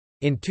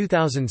 In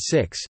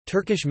 2006,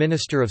 Turkish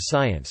Minister of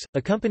Science,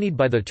 accompanied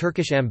by the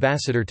Turkish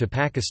ambassador to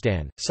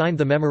Pakistan, signed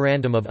the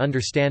Memorandum of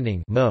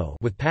Understanding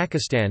with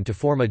Pakistan to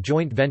form a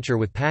joint venture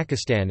with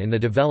Pakistan in the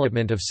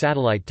development of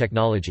satellite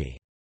technology.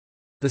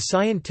 The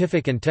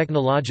Scientific and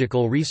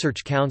Technological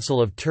Research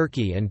Council of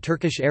Turkey and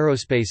Turkish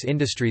Aerospace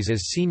Industries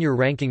as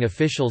senior-ranking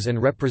officials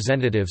and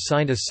representatives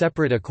signed a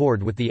separate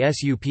accord with the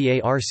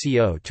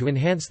SUPARCO to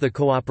enhance the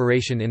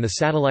cooperation in the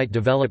satellite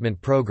development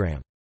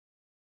program.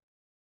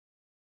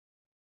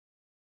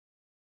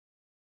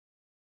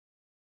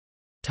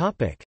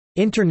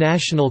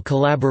 International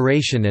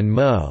collaboration and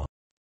MO.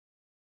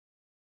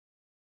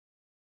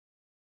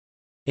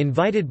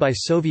 Invited by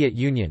Soviet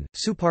Union,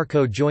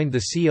 SUPARCO joined the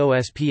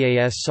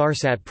COSPAS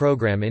SARSAT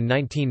program in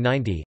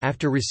 1990,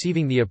 after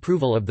receiving the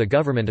approval of the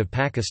government of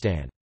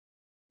Pakistan.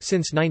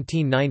 Since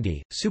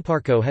 1990,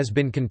 SUPARCO has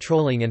been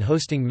controlling and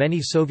hosting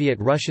many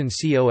Soviet-Russian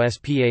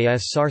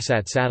COSPAS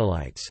SARSAT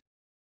satellites.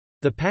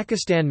 The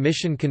Pakistan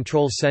Mission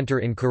Control Center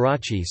in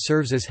Karachi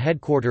serves as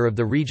headquarter of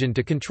the region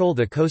to control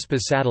the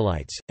COSPAS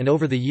satellites, and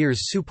over the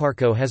years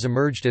SUPARCO has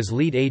emerged as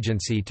lead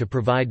agency to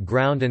provide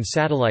ground and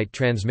satellite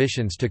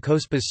transmissions to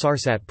COSPAS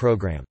SARSAT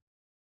program.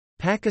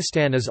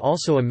 Pakistan is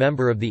also a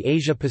member of the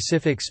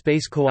Asia-Pacific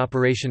Space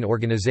Cooperation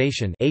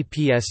Organization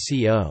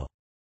 (APSCO).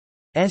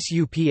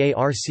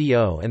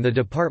 SUPARCO and the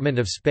Department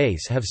of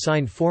Space have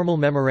signed formal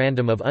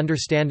Memorandum of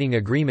Understanding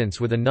agreements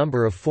with a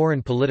number of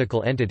foreign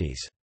political entities.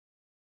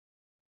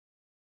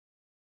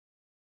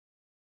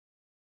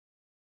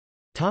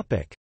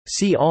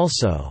 See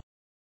also: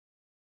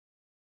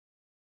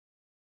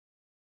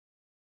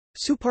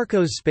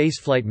 SUPARCO's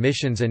spaceflight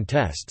missions and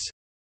tests,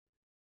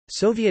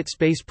 Soviet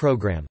space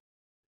program,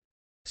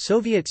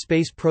 Soviet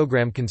space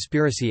program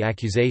conspiracy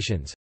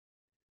accusations,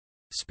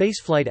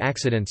 spaceflight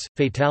accidents,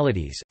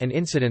 fatalities, and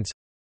incidents,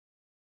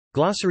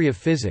 Glossary of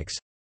physics,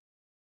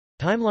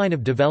 Timeline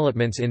of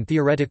developments in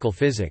theoretical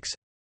physics,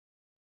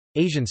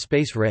 Asian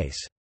space race.